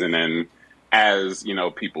season, and as you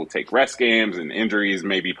know, people take rest games and injuries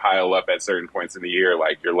maybe pile up at certain points in the year,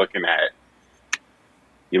 like you're looking at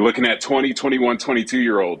 20, 21,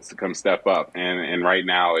 22-year-olds to come step up, and right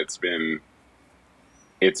now it's been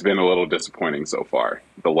a little disappointing so far,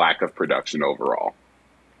 the lack of production overall.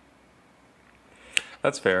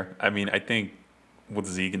 That's fair. I mean, I think with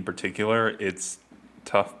Zeke in particular, it's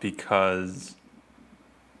tough because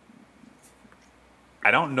I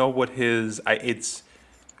don't know what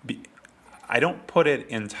I don't put it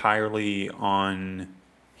entirely on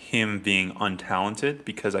him being untalented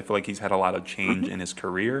because I feel like he's had a lot of change in his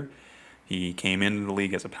career. He came into the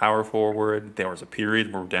league as a power forward. There was a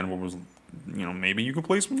period where Denver was, maybe you could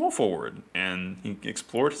play small forward, and he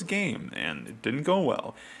explored his game, and it didn't go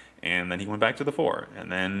well. And then he went back to the four,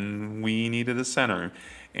 and then we needed a center,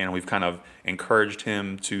 and we've kind of encouraged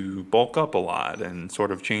him to bulk up a lot and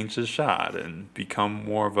sort of change his shot and become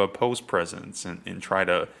more of a post presence and try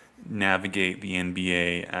to navigate the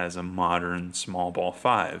NBA as a modern small ball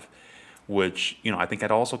five, which, I think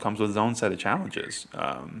that also comes with its own set of challenges.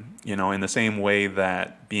 In the same way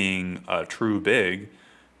that being a true big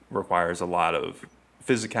requires a lot of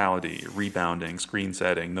physicality, rebounding, screen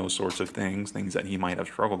setting, those sorts of things that he might have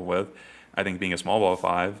struggled with. I think being a small ball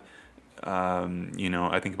five,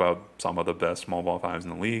 I think about some of the best small ball fives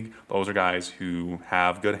in the league. Those are guys who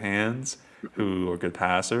have good hands, who are good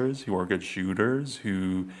passers, who are good shooters,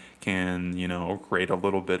 who can, create a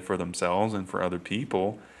little bit for themselves and for other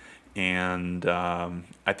people. And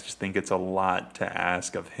I just think it's a lot to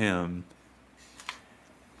ask of him.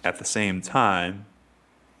 At the same time,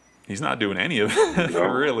 he's not doing any of it, No.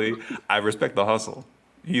 really. I respect the hustle.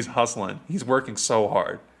 He's hustling. He's working so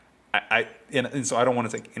hard. And so I don't want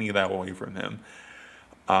to take any of that away from him.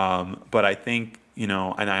 But I think, and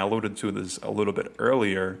I alluded to this a little bit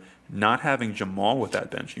earlier, not having Jamal with that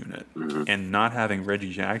bench unit and not having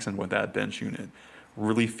Reggie Jackson with that bench unit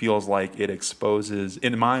really feels like it exposes,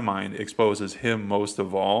 in my mind, exposes him most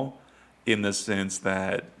of all, in the sense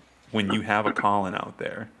that when you have a Colin out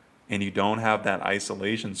there and you don't have that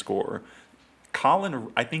isolation score, Colin,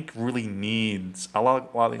 I think, really needs a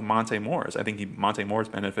lot like Monte Morris. I think Monte Morris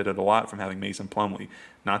benefited a lot from having Mason Plumlee.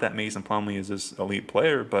 Not that Mason Plumlee is this elite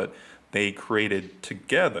player, but they created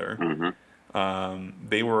together, Mm-hmm.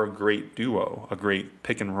 they were a great duo, a great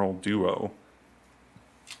pick and roll duo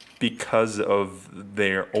because of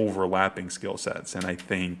their overlapping skill sets. And I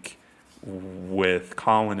think with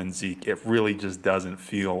Colin and Zeke, it really just doesn't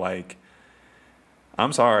feel like.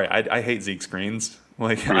 I'm sorry, I hate Zeke screens.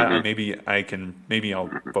 Like Mm-hmm. maybe I'll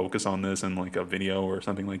focus on this in like a video or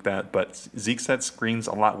something like that. But Zeke sets screens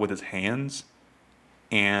a lot with his hands,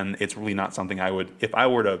 and it's really not something I would, if I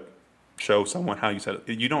were to show someone how you set it.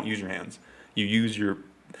 You don't use your hands, you use your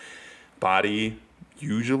body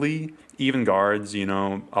usually. Even guards, a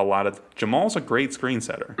lot of Jamal's a great screen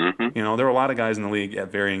setter. Mm-hmm. There are a lot of guys in the league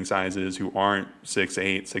at varying sizes who aren't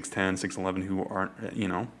 6'8", 6'10", 6'11", who aren't,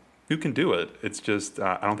 who can do it. It's just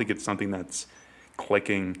I don't think it's something that's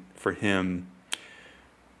clicking for him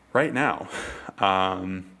right now.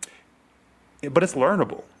 But it's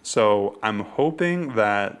learnable. So I'm hoping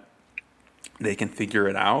that they can figure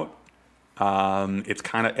it out. It's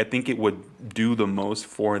kind of, I think it would do the most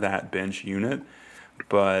for that bench unit.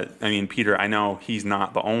 But I mean, Peter, I know he's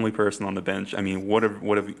not the only person on the bench. I mean, what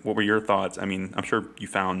were your thoughts? I mean, I'm sure you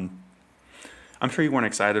weren't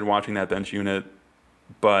excited watching that bench unit,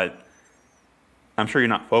 but I'm sure you're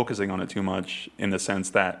not focusing on it too much in the sense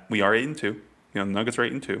that we are 8-2. The Nuggets are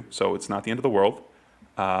 8-2, so it's not the end of the world.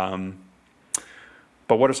 But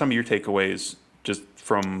what are some of your takeaways just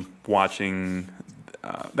from watching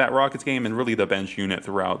that Rockets game and really the bench unit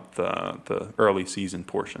throughout the early season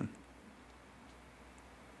portion?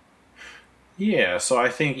 Yeah, so I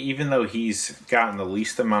think even though he's gotten the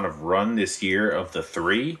least amount of run this year of the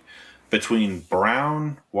three, between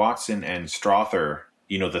Brown, Watson, and Strother,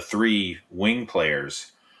 the three wing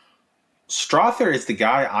players, Strother is the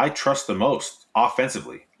guy I trust the most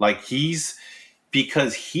offensively. Like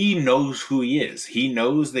because he knows who he is. He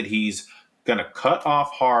knows that he's gonna cut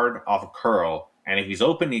off hard off a curl, and if he's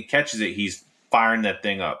open, he catches it. He's firing that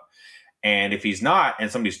thing up. And if he's not,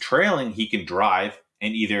 and somebody's trailing, he can drive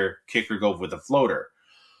and either kick or go with a floater.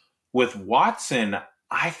 With Watson,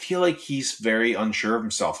 I feel like he's very unsure of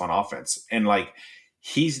himself on offense, and like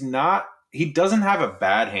he's not. He doesn't have a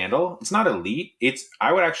bad handle. It's not elite.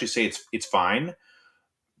 I would actually say it's fine,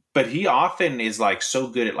 but he often is like so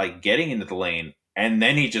good at like getting into the lane, and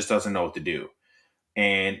then he just doesn't know what to do.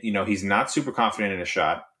 And he's not super confident in a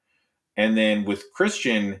shot. And then with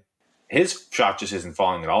Christian, his shot just isn't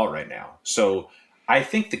falling at all right now. So I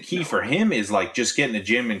think the key for him is like just get in the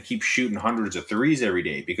gym and keep shooting hundreds of threes every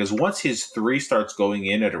day. Because once his three starts going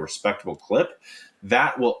in at a respectable clip,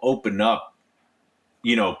 that will open up,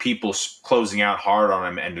 people closing out hard on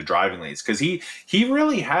him and the driving lanes. Because he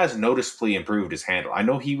really has noticeably improved his handle. I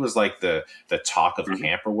know he was like the talk of Mm-hmm.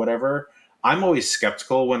 camp or whatever. I'm always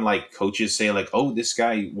skeptical when like coaches say like, "Oh, this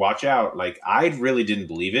guy, watch out." Like I really didn't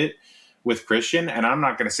believe it with Christian, and I'm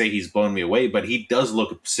not going to say he's blown me away, but he does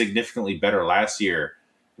look significantly better last year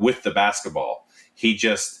with the basketball.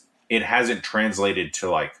 It hasn't translated to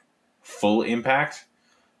like full impact.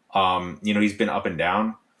 He's been up and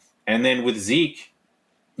down. And then with Zeke,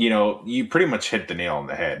 you pretty much hit the nail on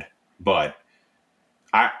the head. But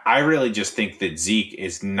I really just think that Zeke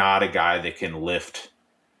is not a guy that can lift,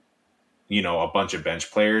 a bunch of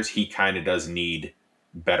bench players. He kind of does need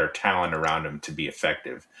better talent around him to be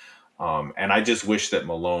effective. And I just wish that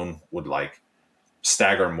Malone would like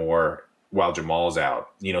stagger more while Jamal's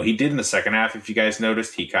out. He did in the second half. If you guys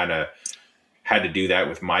noticed, he kind of had to do that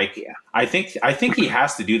with Mike. Yeah. I think he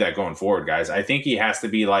has to do that going forward, guys. I think he has to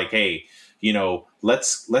be like, hey,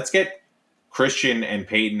 let's get Christian and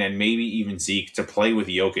Peyton and maybe even Zeke to play with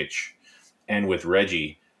Jokic and with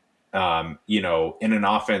Reggie. In an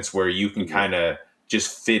offense where you can kind of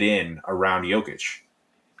just fit in around Jokic.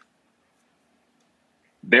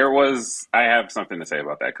 I have something to say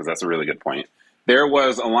about that because that's a really good point. There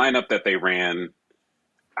was a lineup that they ran.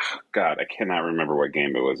 Oh, God, I cannot remember what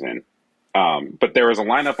game it was in. But there was a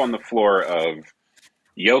lineup on the floor of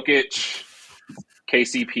Jokic,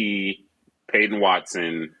 KCP, Peyton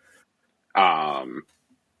Watson,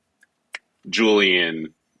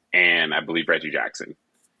 Julian, and I believe Reggie Jackson.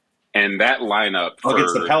 And that lineup for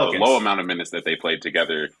Against the the Pelicans. low amount of minutes that they played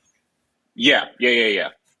together. Yeah.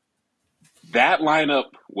 That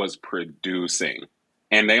lineup was producing.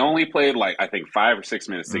 And they only played like, I think 5 or 6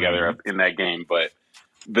 minutes together in that game. But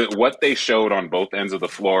what they showed on both ends of the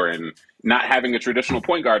floor and not having a traditional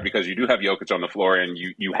point guard because you do have Jokic on the floor and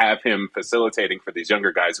you have him facilitating for these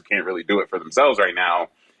younger guys who can't really do it for themselves right now.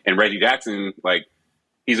 And Reggie Jackson, like,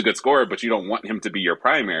 he's a good scorer, but you don't want him to be your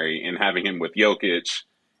primary. And having him with Jokic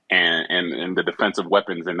and the defensive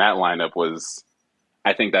weapons in that lineup was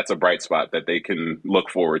I think that's a bright spot that they can look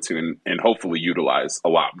forward to and hopefully utilize a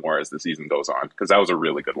lot more as the season goes on, because that was a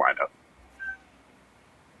really good lineup.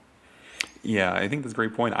 Yeah, I think that's a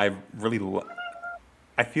great point. I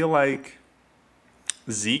feel like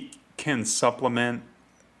Zeke can supplement.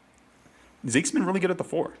 Zeke's been really good at the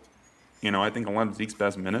four. I think a lot of Zeke's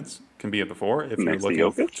best minutes can be at the four. If you're Next to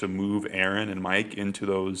looking Jokic. to move Aaron and Mike into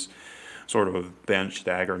those sort of bench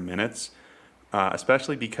stagger minutes,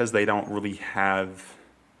 especially because they don't really have.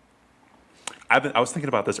 I was thinking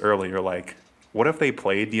about this earlier. Like, what if they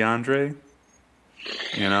played DeAndre?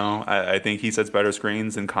 I think he sets better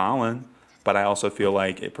screens than Colin, but I also feel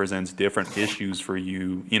like it presents different issues for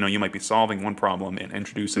you. You might be solving one problem and And then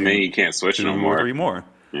introducing you can't switch no two or more. three more.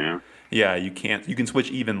 Yeah. Yeah, you can't. You can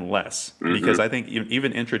switch even less because I think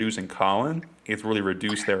even introducing Colin, it's really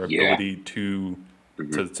reduced their Yeah. ability to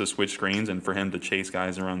switch screens and for him to chase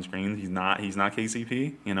guys around screens. He's not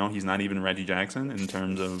KCP. He's not even Reggie Jackson in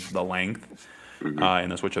terms of the length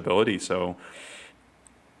and the switchability. So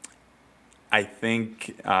I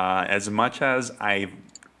think as much as I've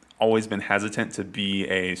always been hesitant to be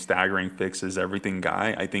a staggering fixes everything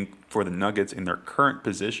guy, I think for the Nuggets in their current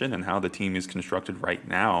position and how the team is constructed right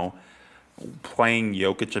now, playing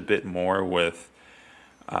Jokic a bit more with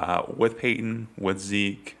Peyton, with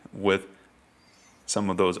Zeke, with some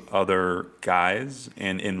of those other guys,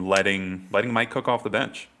 and in letting Mike cook off the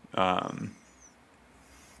bench,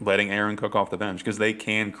 letting Aaron cook off the bench because they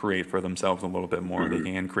can create for themselves a little bit more. They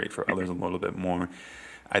can create for others a little bit more.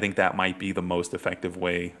 I think that might be the most effective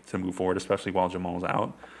way to move forward, especially while Jamal's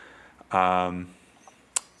out.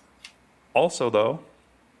 Also, though,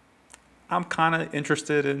 I'm kind of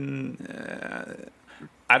interested in.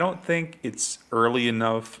 I don't think it's early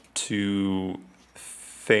enough to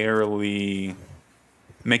fairly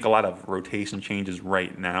make a lot of rotation changes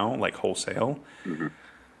right now, like wholesale.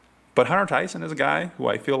 But Hunter Tyson is a guy who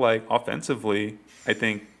I feel like offensively, I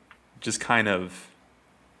think just kind of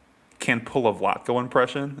can pull a Vlatko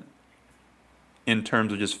impression in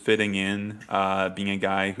terms of just fitting in, being a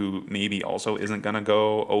guy who maybe also isn't going to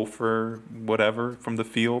go 0 for whatever from the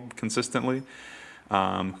field consistently,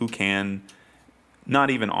 who can not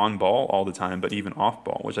even on ball all the time, but even off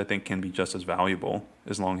ball, which I think can be just as valuable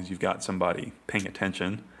as long as you've got somebody paying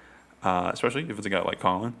attention, especially if it's a guy like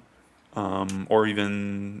Colin, or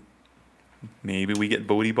even maybe we get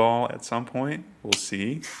Bodie Ball at some point. We'll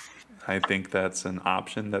see. I think that's an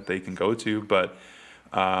option that they can go to, but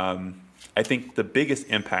I think the biggest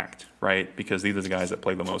impact, right, because these are the guys that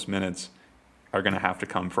play the most minutes, are going to have to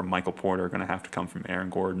come from Michael Porter, are going to have to come from Aaron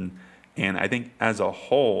Gordon. And I think as a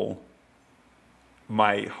whole,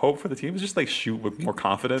 my hope for the team is just like shoot with more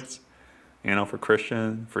confidence, for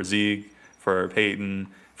Christian, for Zeke, for Peyton,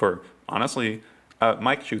 for honestly,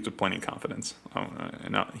 Mike shoots with plenty of confidence.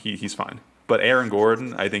 He's fine. But Aaron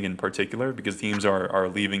Gordon, I think in particular, because teams are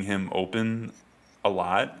leaving him open a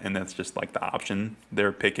lot, and that's just like the option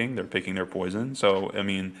they're picking. They're picking their poison. So,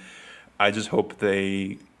 I just hope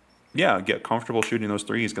they, get comfortable shooting those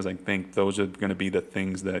threes because I think those are going to be the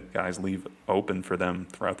things that guys leave open for them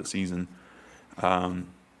throughout the season. And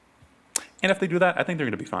if they do that, I think they're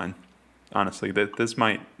going to be fine. Honestly, that this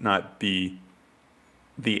might not be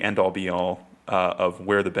the end-all, be-all of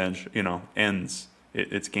where the bench, ends.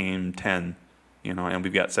 It's game 10, and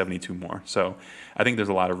we've got 72 more. So I think there's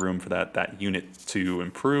a lot of room for that unit to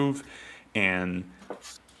improve, and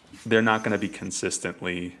they're not going to be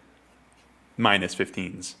consistently minus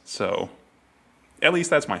 15s. So at least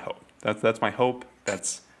that's my hope. That's my hope.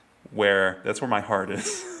 That's where my heart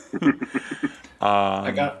is.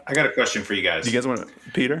 I got a question for you guys. Do you guys want to,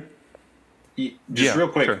 Peter? Just real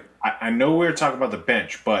quick. Sure. I know we were talking about the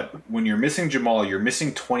bench, but when you're missing Jamal, you're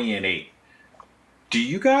missing 20 and 8. Do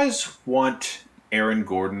you guys want Aaron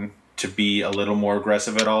Gordon to be a little more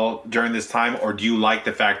aggressive at all during this time, or do you like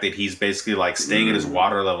the fact that he's basically like staying at his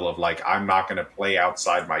water level of like, I'm not going to play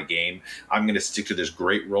outside my game. I'm going to stick to this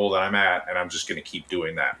great role that I'm at, and I'm just going to keep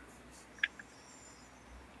doing that?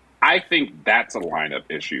 I think that's a lineup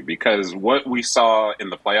issue because what we saw in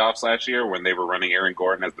the playoffs last year when they were running Aaron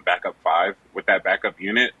Gordon as the backup 5 with that backup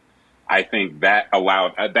unit, I think that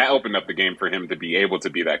opened up the game for him to be able to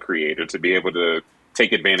be that creator, to be able to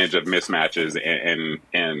take advantage of mismatches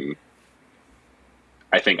and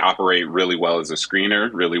I think operate really well as a screener,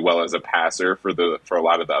 really well as a passer for a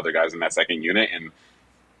lot of the other guys in that second unit. And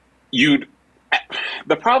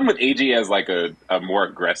the problem with AG as like a more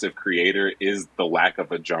aggressive creator is the lack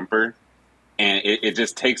of a jumper. And it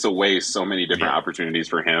just takes away so many different opportunities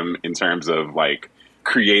for him in terms of like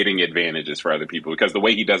creating advantages for other people. Because the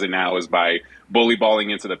way he does it now is by bully balling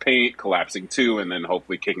into the paint, collapsing 2, and then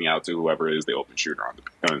hopefully kicking out to whoever is the open shooter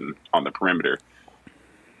on the perimeter.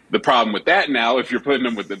 The problem with that now, if you're putting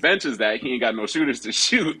him with the bench, is that he ain't got no shooters to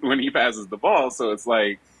shoot when he passes the ball. So it's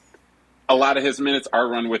like a lot of his minutes are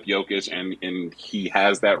run with Jokic, and he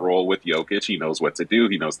has that role with Jokic. He knows what to do.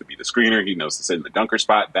 He knows to be the screener. He knows to sit in the dunker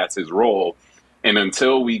spot. That's his role. And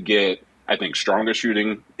until we get, I think, stronger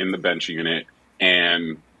shooting in the bench unit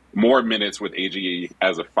and more minutes with AG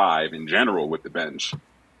as a 5 in general with the bench,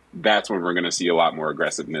 that's when we're going to see a lot more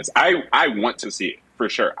aggressiveness. I want to see it, for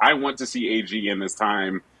sure. I want to see AG in this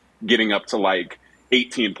time getting up to like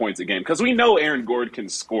 18 points a game because we know Aaron Gordon can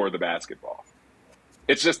score the basketball.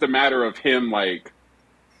 It's just a matter of him like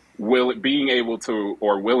being able to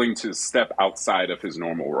or willing to step outside of his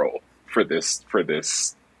normal role for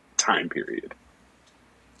this time period.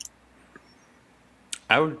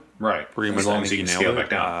 I would Right. pretty As much long as think he you can nailed scale it. back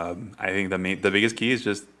down. I think the biggest key is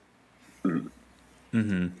just.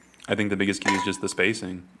 I think the biggest key is just the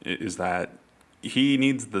spacing. Is that he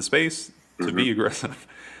needs the space to be aggressive.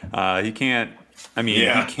 He can't. I mean,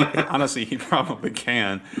 Yeah. he can't. Honestly, he probably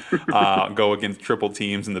can go against triple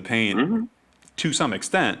teams in the paint to some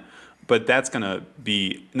extent, but that's gonna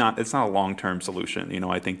be not. It's not a long-term solution. You know,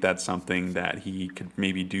 I think that's something that he could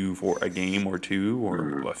maybe do for a game or two,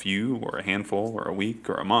 or a few, or a handful, or a week,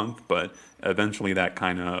 or a month. But eventually, that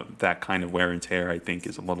kind of wear and tear, I think,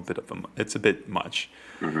 is a little bit of it's a bit much.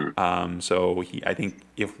 So I think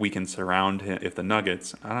if we can surround him, if the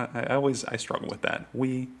Nuggets, I struggle with that.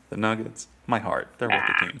 The Nuggets, my heart, they're with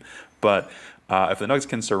the team. But if the Nuggets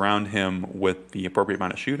can surround him with the appropriate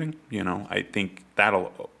amount of shooting, you know, I think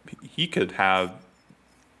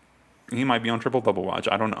he might be on triple double watch.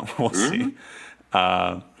 I don't know. We'll see.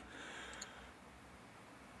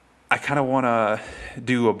 I kind of want to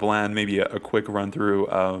do a blend, maybe a quick run through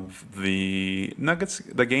of the Nuggets,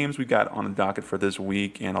 the games we got on the docket for this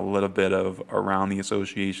week, and a little bit of around the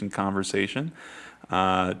association conversation.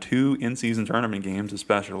 2 in-season tournament games,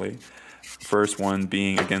 especially. First one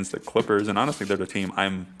being against the Clippers, and honestly, they're the team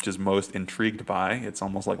I'm just most intrigued by. It's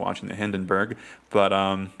almost like watching the Hindenburg, but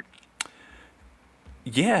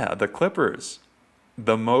yeah, the Clippers,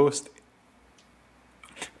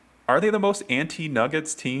 are they the most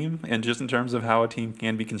anti-Nuggets team, and just in terms of how a team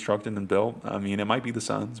can be constructed and built? I mean, it might be the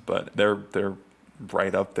Suns, but they're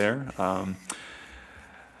right up there.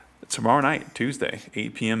 Tomorrow night, Tuesday,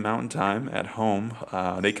 8 p.m. Mountain Time at home.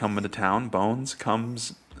 They come into town. Bones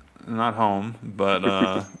comes not home,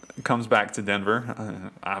 but comes back to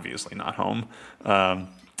Denver. Obviously not home.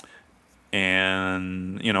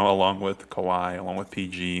 And, you know, along with Kawhi, along with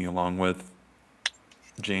PG, along with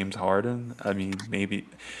James Harden. I mean, maybe.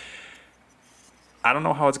 I don't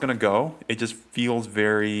know how it's going to go. It just feels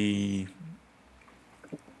it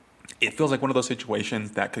feels like one of those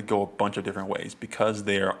situations that could go a bunch of different ways because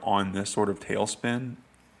they're on this sort of tailspin.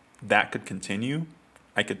 That could continue.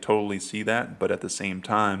 I could totally see that. But at the same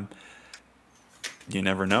time, you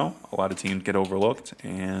never know. A lot of teams get overlooked,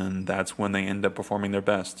 and that's when they end up performing their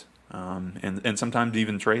best. And sometimes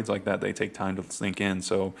even trades like that, they take time to sink in.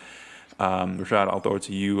 So, Rashad, I'll throw it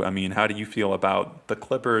to you. I mean, how do you feel about the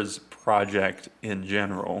Clippers project in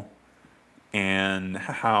general, and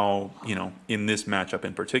how, you know, in this matchup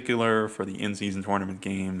in particular for the in-season tournament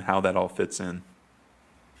game, how that all fits in?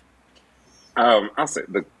 I'll say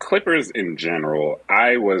the Clippers in general,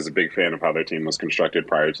 I was a big fan of how their team was constructed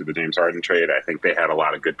prior to the James Harden trade. I think they had a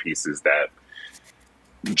lot of good pieces that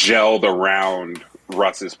gelled around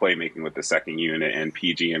Russ's playmaking with the second unit and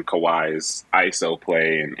PG and Kawhi's ISO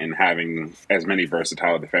play and having as many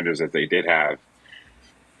versatile defenders as they did have.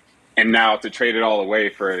 And now to trade it all away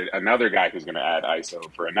for another guy who's going to add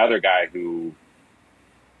ISO, for another guy who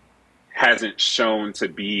hasn't shown to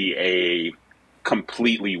be a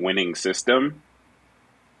completely winning system,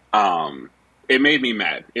 it made me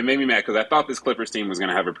mad. It made me mad because I thought this Clippers team was going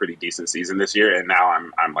to have a pretty decent season this year, and now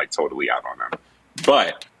I'm like totally out on them.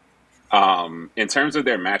 But in terms of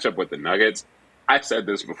their matchup with the Nuggets, I've said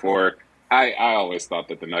this before. I always thought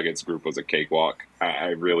that the Nuggets group was a cakewalk.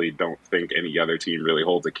 I really don't think any other team really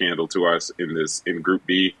holds a candle to us in Group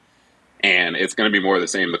B. And it's going to be more of the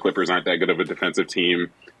same. The Clippers aren't that good of a defensive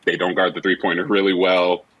team. They don't guard the three-pointer really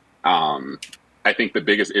well. I think the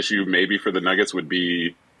biggest issue maybe for the Nuggets would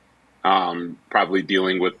be probably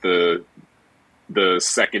dealing with the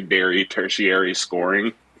secondary, tertiary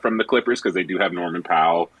scoring from the Clippers because they do have Norman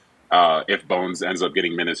Powell. If Bones ends up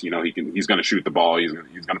getting minutes, you know, he's going to shoot the ball. He's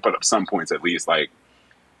going to put up some points at least. Like,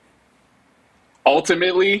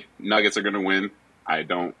 ultimately, Nuggets are going to win.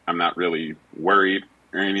 I'm not really worried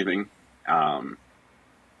or anything.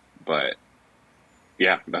 But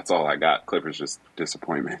yeah, that's all I got. Clippers just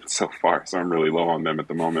disappointment so far. So I'm really low on them at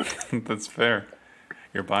the moment. That's fair.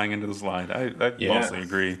 You're buying into the slide. I Yeah. mostly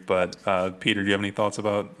agree. But Peter, do you have any thoughts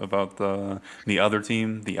about the other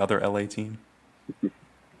team, the other LA team?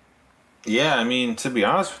 Yeah, I mean, to be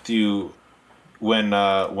honest with you, when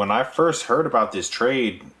I first heard about this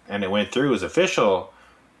trade and it went through, it was official.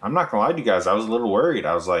 I'm not gonna lie to you guys, I was a little worried.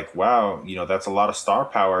 I was like, wow, that's a lot of star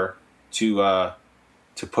power to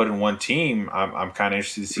put in one team. I'm kind of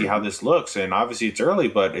interested to see how Hmm. this looks. And obviously, it's early,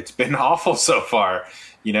 but it's been awful so far.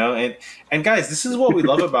 And guys, this is what we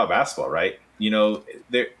love about basketball, right?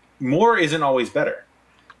 There more isn't always better.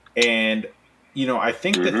 And I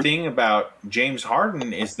think the Hmm. thing about James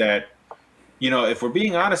Harden is that if we're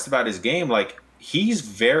being honest about his game, like he's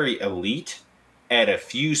very elite at a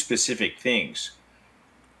few specific things.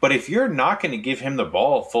 But if you're not going to give him the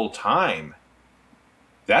ball full time,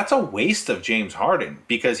 that's a waste of James Harden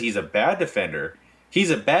because he's a bad defender. He's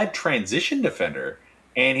a bad transition defender.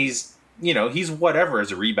 And he's whatever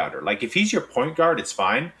as a rebounder. Like if he's your point guard, it's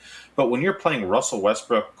fine. But when you're playing Russell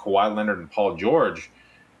Westbrook, Kawhi Leonard, and Paul George,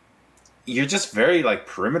 you're just very like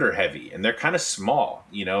perimeter heavy and they're kind of small,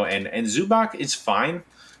 and Zubac is fine,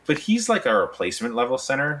 but he's like a replacement level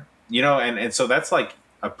center, and so that's like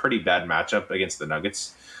a pretty bad matchup against the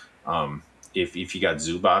Nuggets. If you got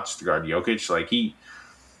Zubac to guard Jokic, like he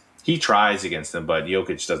tries against them, but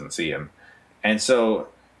Jokic doesn't see him. And so,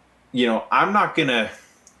 I'm not gonna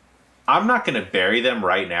bury them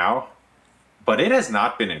right now, but it has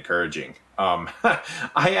not been encouraging.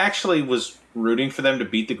 I actually was rooting for them to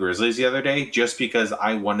beat the Grizzlies the other day just because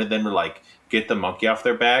I wanted them to like get the monkey off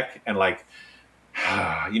their back and like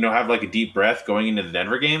have like a deep breath going into the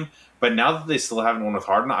Denver game. But now that they still haven't won with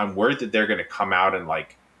Harden, I'm worried that they're going to come out and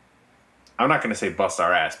like I'm not going to say bust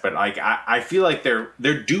our ass, but like I feel like they're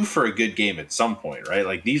due for a good game at some point, right?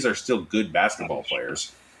 Like these are still good basketball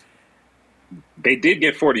players. They did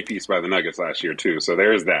get 40 piece by the Nuggets last year too, so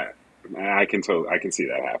there's that. I can see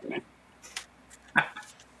that happening.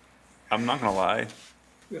 I'm not gonna lie.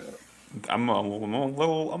 I'm a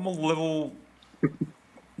little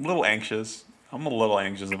anxious. I'm a little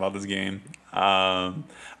anxious about this game.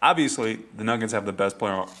 Obviously, the Nuggets have the best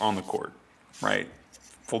player on the court, right?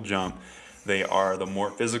 Full jump. They are the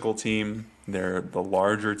more physical team. They're the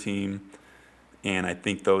larger team, and I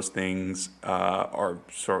think those things are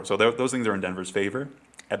those things are in Denver's favor.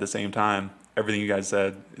 At the same time, everything you guys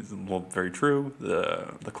said is very true.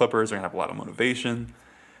 The Clippers are gonna have a lot of motivation.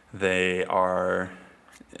 They are,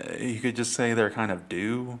 you could just say they're kind of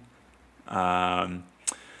due. Um,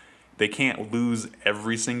 they can't lose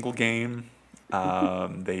every single game.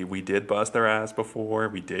 We did bust their ass before.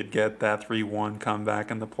 We did get that 3-1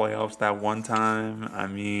 comeback in the playoffs that one time. I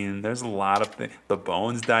mean, there's a lot of things. The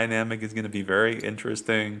Bones dynamic is going to be very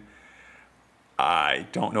interesting. I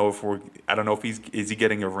don't know if is he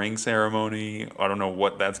getting a ring ceremony? I don't know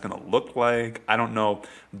what that's going to look like. I don't know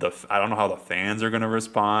how the fans are going to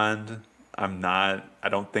respond. I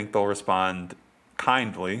don't think they'll respond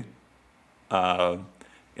kindly. Uh,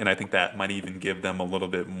 and I think that might even give them a little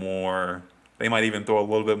bit more. They might even throw a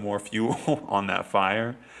little bit more fuel on that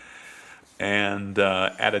fire. And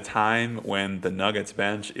at a time when the Nuggets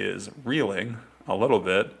bench is reeling a little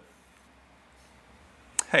bit,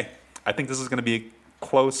 hey, I think this is going to be a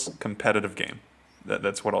close, competitive game.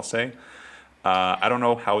 That's what I'll say. I don't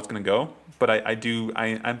know how it's going to go, but I do.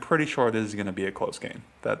 I'm pretty sure this is going to be a close game.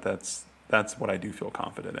 That's what I do feel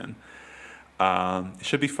confident in. It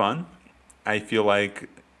should be fun. I feel like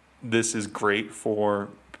this is great for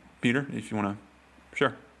Peter. If you want to,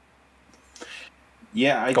 sure,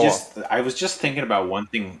 Yeah, go off. I was just thinking about one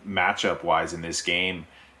thing matchup wise in this game.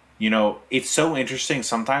 It's so interesting.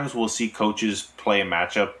 Sometimes we'll see coaches play a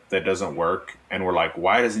matchup that doesn't work, and we're like,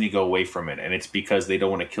 why doesn't he go away from it? And it's because they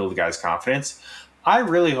don't want to kill the guy's confidence. I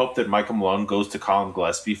really hope that Michael Malone goes to Colin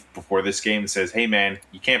Gillespie before this game and says, hey, man,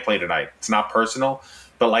 you can't play tonight. It's not personal.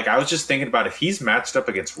 But like, I was just thinking about if he's matched up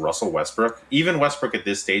against Russell Westbrook, even Westbrook at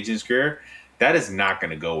this stage in his career, that is not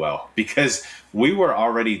going to go well because we were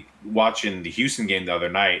already watching the Houston game the other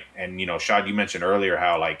night. And, Shad, you mentioned earlier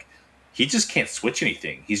how like he just can't switch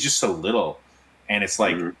anything. He's just so little. And it's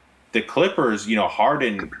like Hmm. the Clippers,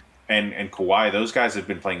 Harden and Kawhi, those guys have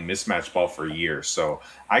been playing mismatch ball for years. So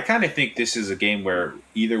I kind of think this is a game where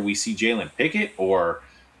either we see Jalen Pickett or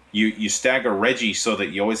you stagger Reggie so that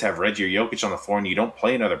you always have Reggie or Jokic on the floor and you don't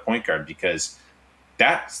play another point guard because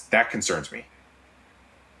that concerns me.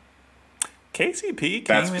 KCP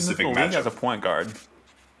That came into specific the league as matchup. a point guard.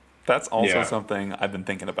 That's also Yeah. something I've been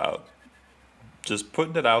thinking about. Just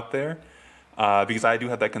putting it out there because I do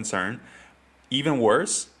have that concern. Even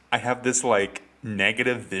worse, I have this like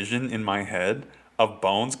negative vision in my head of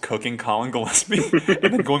Bones cooking Colin Gillespie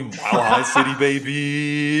and then going Mile High City,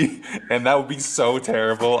 baby. And that would be so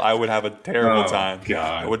terrible. I would have a terrible Oh time. I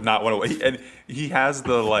God. would not want to. And he has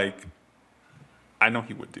the like. I know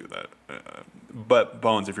he would do that. But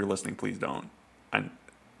Bones, if you're listening, please don't.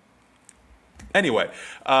 Anyway,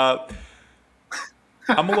 I'm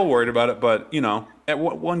a little worried about it, but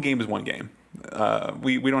one game is one game.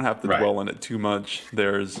 We don't have to Right. dwell on it too much.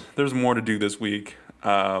 There's more to do this week.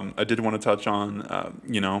 I did want to touch on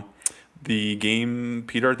the game.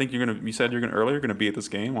 Peter, I think you said you're gonna be at this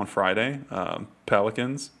game on Friday.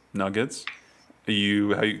 Pelicans Nuggets. Are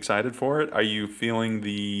you excited for it? Are you feeling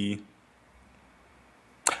the?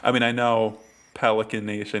 I mean, I know Pelican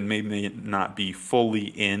Nation may not be fully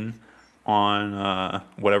in on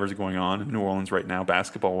whatever's going on in New Orleans right now,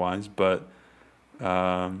 basketball wise, but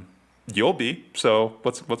you'll be. So,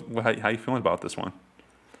 how you feeling about this one?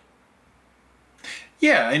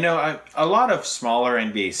 Yeah, I know. A lot of smaller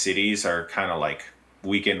NBA cities are kind of like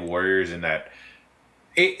weekend warriors in that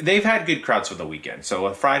they've had good crowds for the weekend. So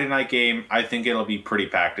a Friday night game, I think it'll be pretty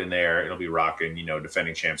packed in there. It'll be rocking.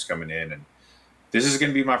 Defending champs coming in, and this is going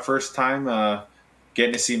to be my first time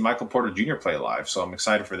getting to see Michael Porter Jr. play live. So I'm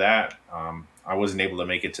excited for that. I wasn't able to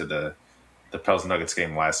make it to the Pels Nuggets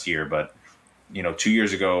game last year, but 2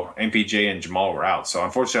 years ago, MPJ and Jamal were out. So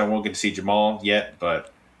unfortunately, I won't get to see Jamal yet,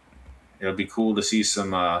 but it'll be cool to see some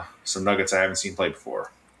Nuggets I haven't seen play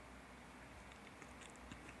before.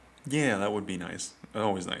 Yeah, that would be nice.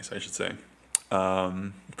 Always nice, I should say.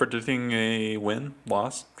 Predicting a win,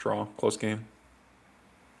 loss, draw, close game.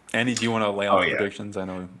 Andy, do you want to lay out Oh the yeah. predictions? I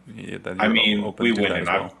know that I you're mean, open we to win, that and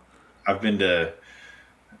as well. I've been to,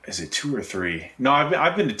 is it two or three? No,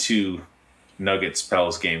 I've been to two Nuggets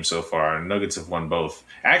Pels games so far, and Nuggets have won both.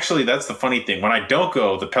 Actually, that's the funny thing. When I don't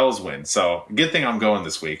go, the Pels win. So good thing I'm going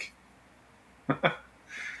this week.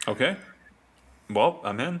 Okay. Well,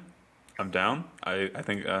 I'm in. I'm down. I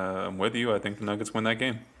think I'm with you. I think the Nuggets win that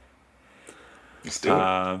game. Let's do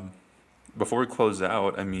it. Before we close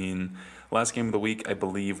out, I mean, last game of the week, I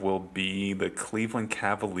believe, will be the Cleveland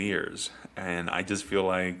Cavaliers. And I just feel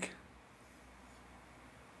like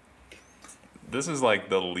this is like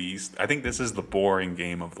the least, I think this is the boring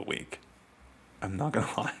game of the week. I'm not going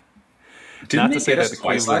to lie. Didn't Not they to say get us that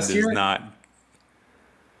twice Cleveland last is year? not.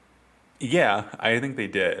 Yeah, I think they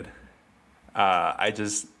did. I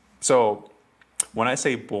just. So when I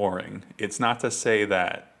say boring, it's not to say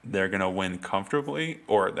that they're going to win comfortably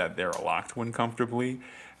or that they're locked to win comfortably.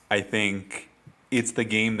 I think it's the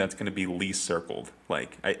game that's going to be least circled.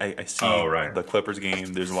 Like, I Oh, see right. the Clippers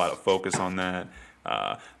game, there's a lot of focus on that.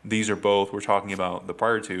 These are both, we're talking about the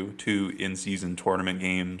prior two in season tournament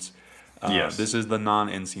games. Yes. This is the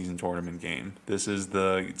non-in-season tournament game. This is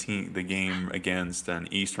the game against an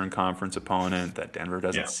Eastern Conference opponent that Denver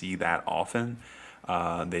doesn't Yeah. see that often.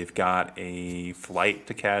 They've got a flight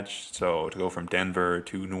to catch, so to go from Denver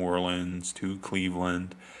to New Orleans to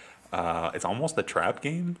Cleveland, it's almost a trap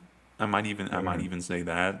game. I might even say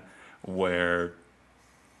that, where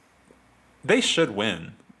they should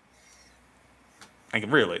win. Like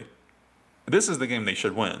really, this is the game they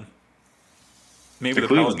should win. Maybe The the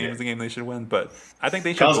Pels Cleveland game game. is the game they should win, but I think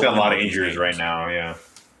they should Pels got a win lot of both these injuries right games. now. Yeah.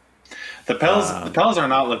 The Pels are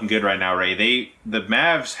not looking good right now, Ray. The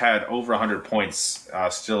Mavs had over 100 points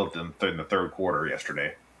still in the third quarter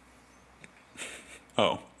yesterday.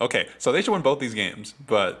 Oh, okay. So they should win both these games,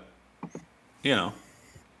 but you know,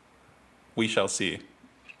 we shall see.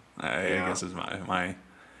 I Yeah. guess is my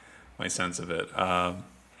sense of it.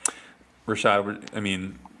 Rashad, I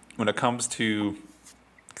mean, when it comes to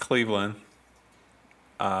Cleveland,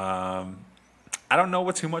 I don't know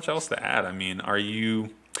what too much else to add. I mean,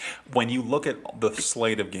 when you look at the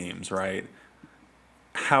slate of games, right?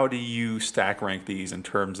 How do you stack rank these in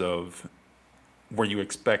terms of where you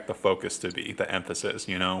expect the focus to be, the emphasis?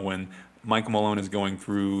 When Michael Malone is going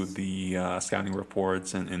through the scouting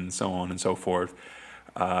reports and so on and so forth.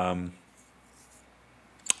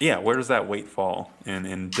 Yeah, where does that weight fall?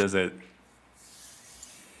 And does it?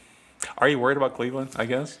 Are you worried about Cleveland? I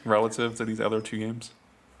guess relative to these other two games.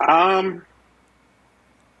 Um,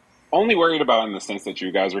 Only worried about in the sense that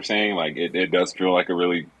you guys were saying, like it does feel like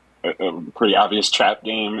a pretty obvious trap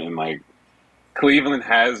game, and like Cleveland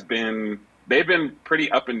they've been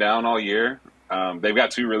pretty up and down all year. They've got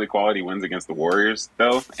two really quality wins against the Warriors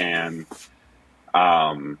though, and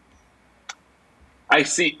um, I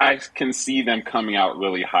can see them coming out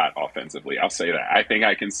really hot offensively. I'll say that. I think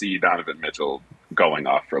I can see Donovan Mitchell going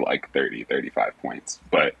off for like 30, 35 points,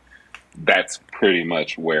 but that's pretty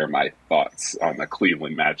much where my thoughts on the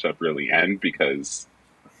Cleveland matchup really end because,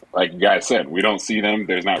 like you guys said, we don't see them.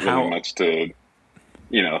 There's not really How much to,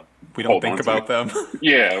 you know. we don't hold think on to about them.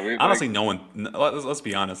 Yeah, we Honestly, no one. Let's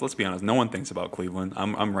be honest. Let's be honest. No one thinks about Cleveland.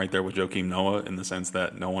 I'm right there with Joakim Noah in the sense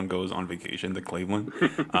that no one goes on vacation to Cleveland.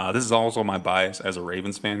 This is also my bias as a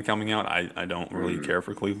Ravens fan coming out. I don't really care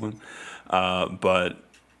for Cleveland, but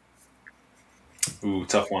Ooh,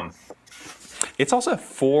 tough one. it's also at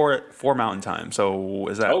four Mountain Time. So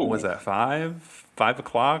is that Oh. was that 5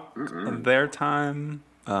 o'clock their time?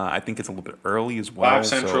 I think it's a little bit early as well. 5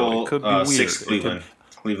 So it Central, could be weird. 6 It could, Cleveland.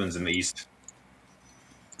 Cleveland's in the East.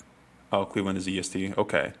 oh, Cleveland is EST.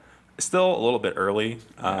 Okay. Still a little bit early.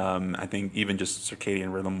 I think even just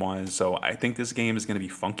circadian rhythm wise. So I think this game is going to be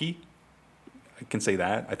funky. I can say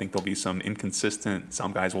that. I think there'll be some inconsistent.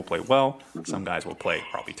 Some guys will play well. Some guys will play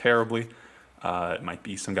probably terribly. It might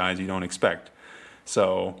be some guys you don't expect.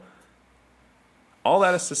 So all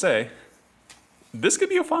that is to say, this could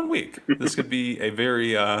be a fun week. This could be a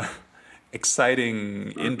very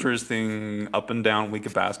exciting, interesting, up and down week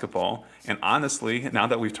of basketball. And honestly, now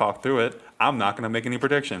that we've talked through it, I'm not going to make any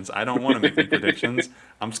predictions. I don't want to make any predictions.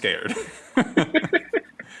 I'm scared.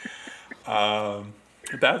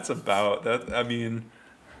 That's about that. I mean,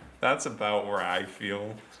 that's about where I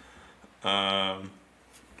feel.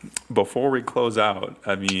 Before we close out,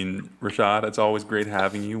 I mean, Rashad, it's always great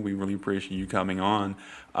having you. We really appreciate you coming on.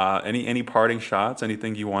 Any parting shots?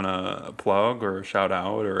 Anything you want to plug or shout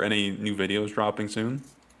out, or any new videos dropping soon?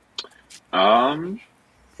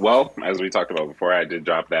 Well, as we talked about before, I did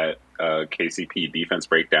drop that KCP defense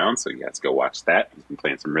breakdown, so you guys go watch that. He's been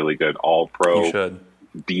playing some really good All You Pro should.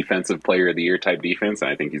 defensive player of the year type defense, and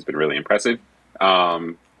I think he's been really impressive.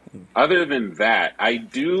 Other than that, I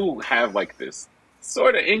do have like this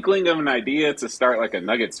sort of inkling of an idea to start like a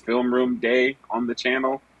Nuggets film room day on the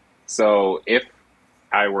channel. So if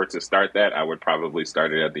I were to start that, I would probably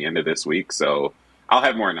start it at the end of this week. So I'll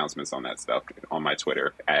have more announcements on that stuff on my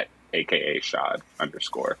Twitter at AKA Shad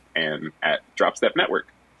 _ and at Dropstep Network.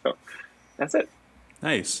 So that's it.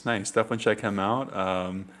 Nice, nice. Definitely check him out.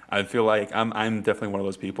 I feel like I'm definitely one of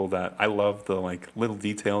those people that I love the like little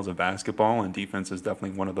details of basketball, and defense is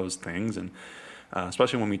definitely one of those things. And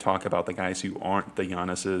especially when we talk about the guys who aren't the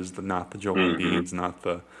Giannis's, not the Joel Embiid's, not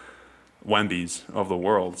the Wemby's of the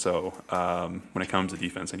world. So when it comes to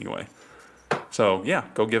defense, anyway. So yeah,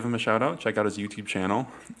 go give him a shout out. Check out his YouTube channel.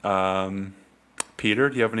 Peter,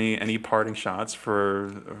 do you have any parting shots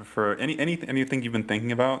for anything you've been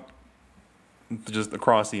thinking about? Just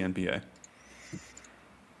across the NBA.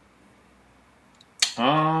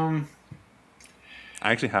 Um,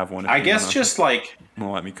 I actually have one. I guess just like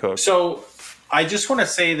Let me cook. so. I just want to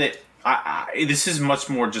say that this is much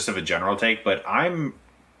more just of a general take, but I'm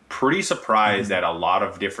pretty surprised at a lot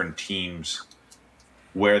of different teams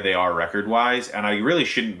where they are record wise, and I really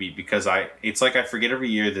shouldn't be because it's like I forget every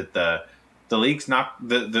year that the league's not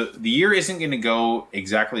the year isn't going to go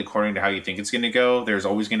exactly according to how you think it's going to go. There's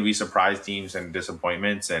always going to be surprise teams and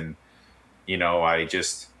disappointments, and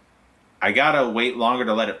I gotta wait longer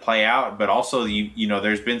to let it play out. But also,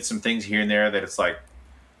 there's been some things here and there that it's like,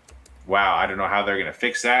 wow, I don't know how they're going to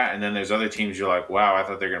fix that. And then there's other teams you're like, wow, I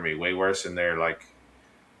thought they're going to be way worse, and they're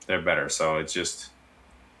better. So it's just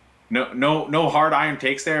no hard iron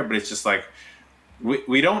takes there, but it's just like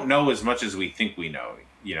we don't know as much as we think we know.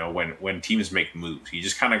 When teams make moves, you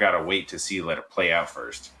just kind of got to wait to see, let it play out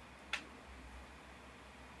first.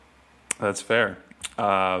 That's fair.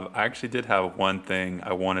 I actually did have one thing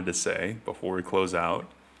I wanted to say before we close out.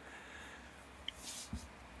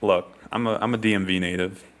 Look, I'm a DMV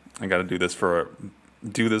native. I got to do this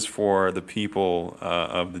for the people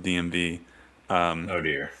of the DMV. Oh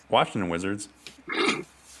dear, Washington Wizards.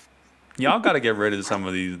 Y'all got to get rid of some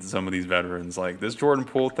of these veterans. Like this Jordan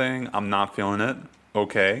Poole thing, I'm not feeling it.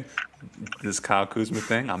 Okay, this Kyle Kuzma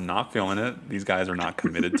thing, I'm not feeling it. These guys are not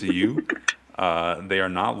committed to you. They are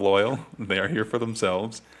not loyal. They are here for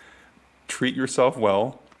themselves. Treat yourself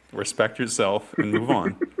well, respect yourself, and move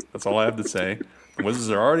on. That's all I have to say. The Wizards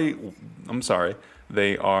are already, I'm sorry,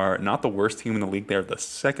 they are not the worst team in the league. They're the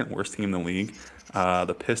second worst team in the league.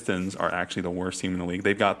 The Pistons are actually the worst team in the league.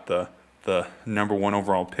 They've got the number 1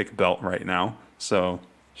 overall pick belt right now. So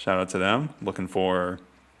shout out to them. Looking for,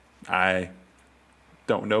 I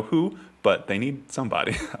don't know who, but they need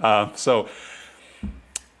somebody. So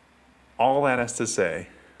all that has to say,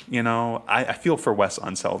 I feel for Wes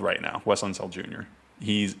Unseld right now, Wes Unseld Jr.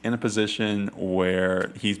 He's in a position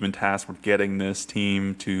where he's been tasked with getting this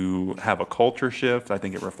team to have a culture shift. I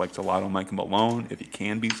think it reflects a lot on Mike Malone. If he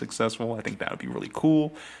can be successful, I think that would be really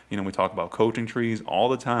cool. We talk about coaching trees all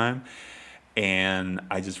the time, and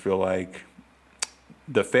I just feel like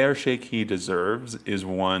the fair shake he deserves is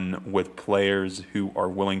one with players who are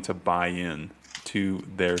willing to buy in to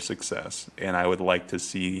their success. And I would like to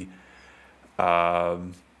see. I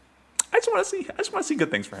just want to see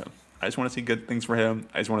good things for him. I just want to see good things for him.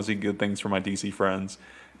 I just want to see good things for my DC friends.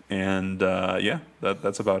 And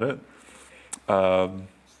that's about it.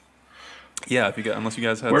 If you guys, unless you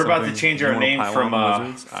guys had, we're about to change our name from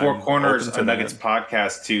Four Corners a Nuggets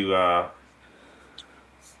podcast to.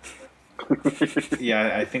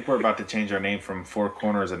 I think we're about to change our name from Four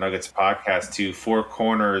Corners a Nuggets podcast to Four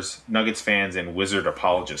Corners Nuggets fans and Wizard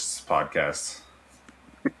apologists podcast.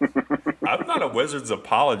 I'm not a Wizards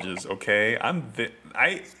apologist, okay? I'm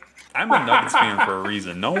a Nuggets fan for a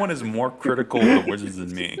reason. No one is more critical of the Wizards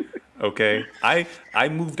than me. Okay, I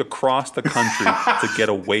moved across the country to get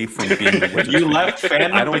away from being the Wizards. You left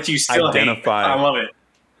fandom, but you still identify. Hate. I love it.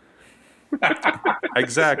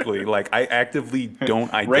 Exactly. Like, I actively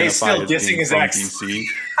don't Ray's still identify as dissing being his from ex. DC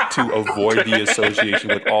to avoid the association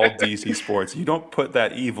with all DC sports. You don't put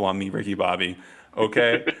that evil on me, Ricky Bobby.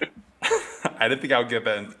 Okay. I didn't think I would get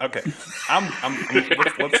that. Okay,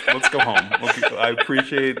 let's go home. I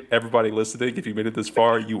appreciate everybody listening. If you made it this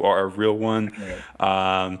far, you are a real one. Check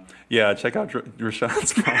out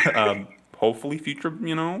Rashawn's hopefully future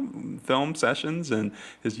film sessions and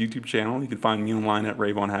his YouTube channel. You can find me online at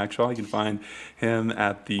Ray Von Hackshaw. You can find him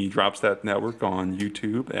at the Dropstat Network on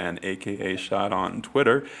YouTube and AKA Shot on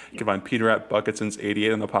Twitter. You can find Peter at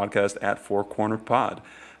Bucketsons88 on the podcast at Four Corner Pod.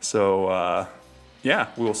 So.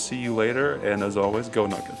 We'll see you later. And as always, go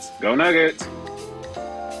Nuggets. Go Nuggets.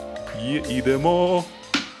 Eat them all.